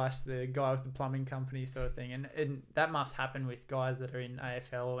Bryce, the guy with the plumbing company sort of thing. And that must happen with guys that are in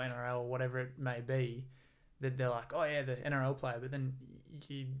AFL or NRL or whatever it may be, that they're like, oh yeah, the NRL player, but then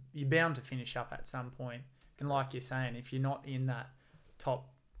you're bound to finish up at some point. And like you're saying, if you're not in that top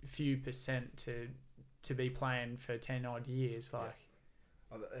few percent to be playing for 10 odd years, like...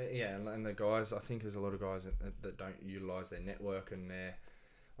 And the guys, I think there's a lot of guys that don't utilise their network, and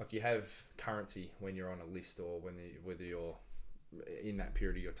you have currency when you're on a list, or whether you're in that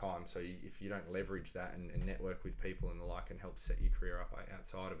period of your time. So if you don't leverage that and network with people and the like, and help set your career up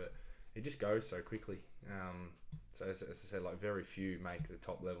outside of it, it just goes so quickly. So as I said, like, very few make the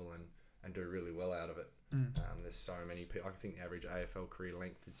top level and do really well out of it. There's so many people. I think the average AFL career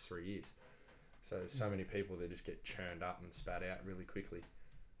length is 3 years. So there's so many people that just get churned up and spat out really quickly.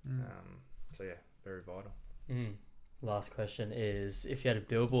 Very vital. Last question is, if you had a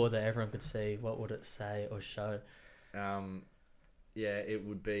billboard that everyone could see, what would it say or show? It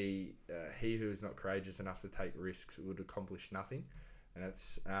would be, he who is not courageous enough to take risks would accomplish nothing. And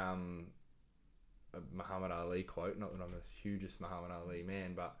it's a Muhammad Ali quote. Not that I'm the hugest Muhammad Ali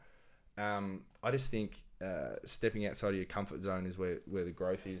man, but I just think stepping outside of your comfort zone is where the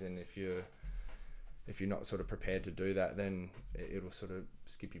growth is. And if you're not sort of prepared to do that, then it'll sort of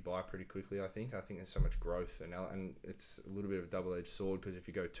skip you by pretty quickly. I think there's so much growth, and it's a little bit of a double-edged sword, because if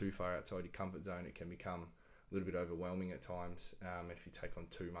you go too far outside your comfort zone, it can become a little bit overwhelming at times. If you take on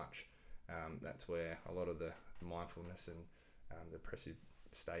too much, that's where a lot of the mindfulness and the depressive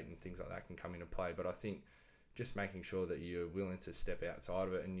state and things like that can come into play. But I think just making sure that you're willing to step outside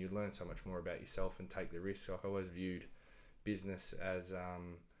of it, and you learn so much more about yourself and take the risk. Like, I always viewed business as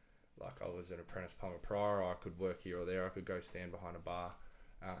like I was an apprentice plumber prior. I could work here or there. I could go stand behind a bar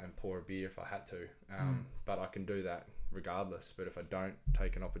and pour a beer if I had to. But I can do that regardless. But if I don't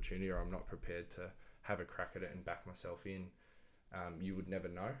take an opportunity, or I'm not prepared to have a crack at it and back myself in, you would never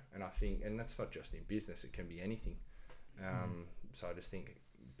know. And I think, and that's not just in business, it can be anything. So I just think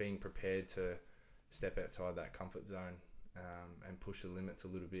being prepared to step outside that comfort zone and push the limits a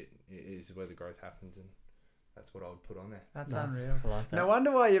little bit is where the growth happens, and that's what I would put on there. That's Nice. unreal. I like that. No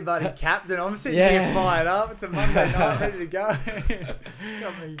wonder why you're bloody captain. I'm sitting here fired up. It's a Monday night, ready to go.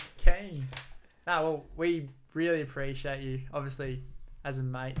 Got me keen. No, well, we really appreciate you, obviously, as a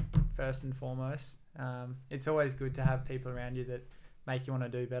mate, first and foremost. It's always good to have people around you that make you want to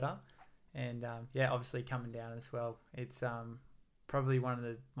do better. And, obviously coming down as well. It's probably one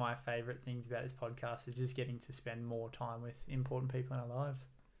of my favourite things about this podcast is just getting to spend more time with important people in our lives.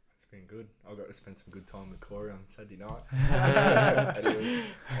 It's been good. I got to spend some good time with Corey on Saturday night. and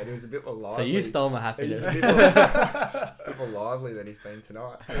he was a bit more lively. So you stole my happiness. He's a bit more lively than he's been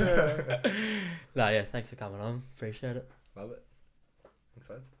tonight. No, yeah, thanks for coming on. Appreciate it. Love it. Thanks,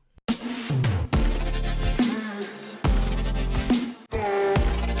 lads.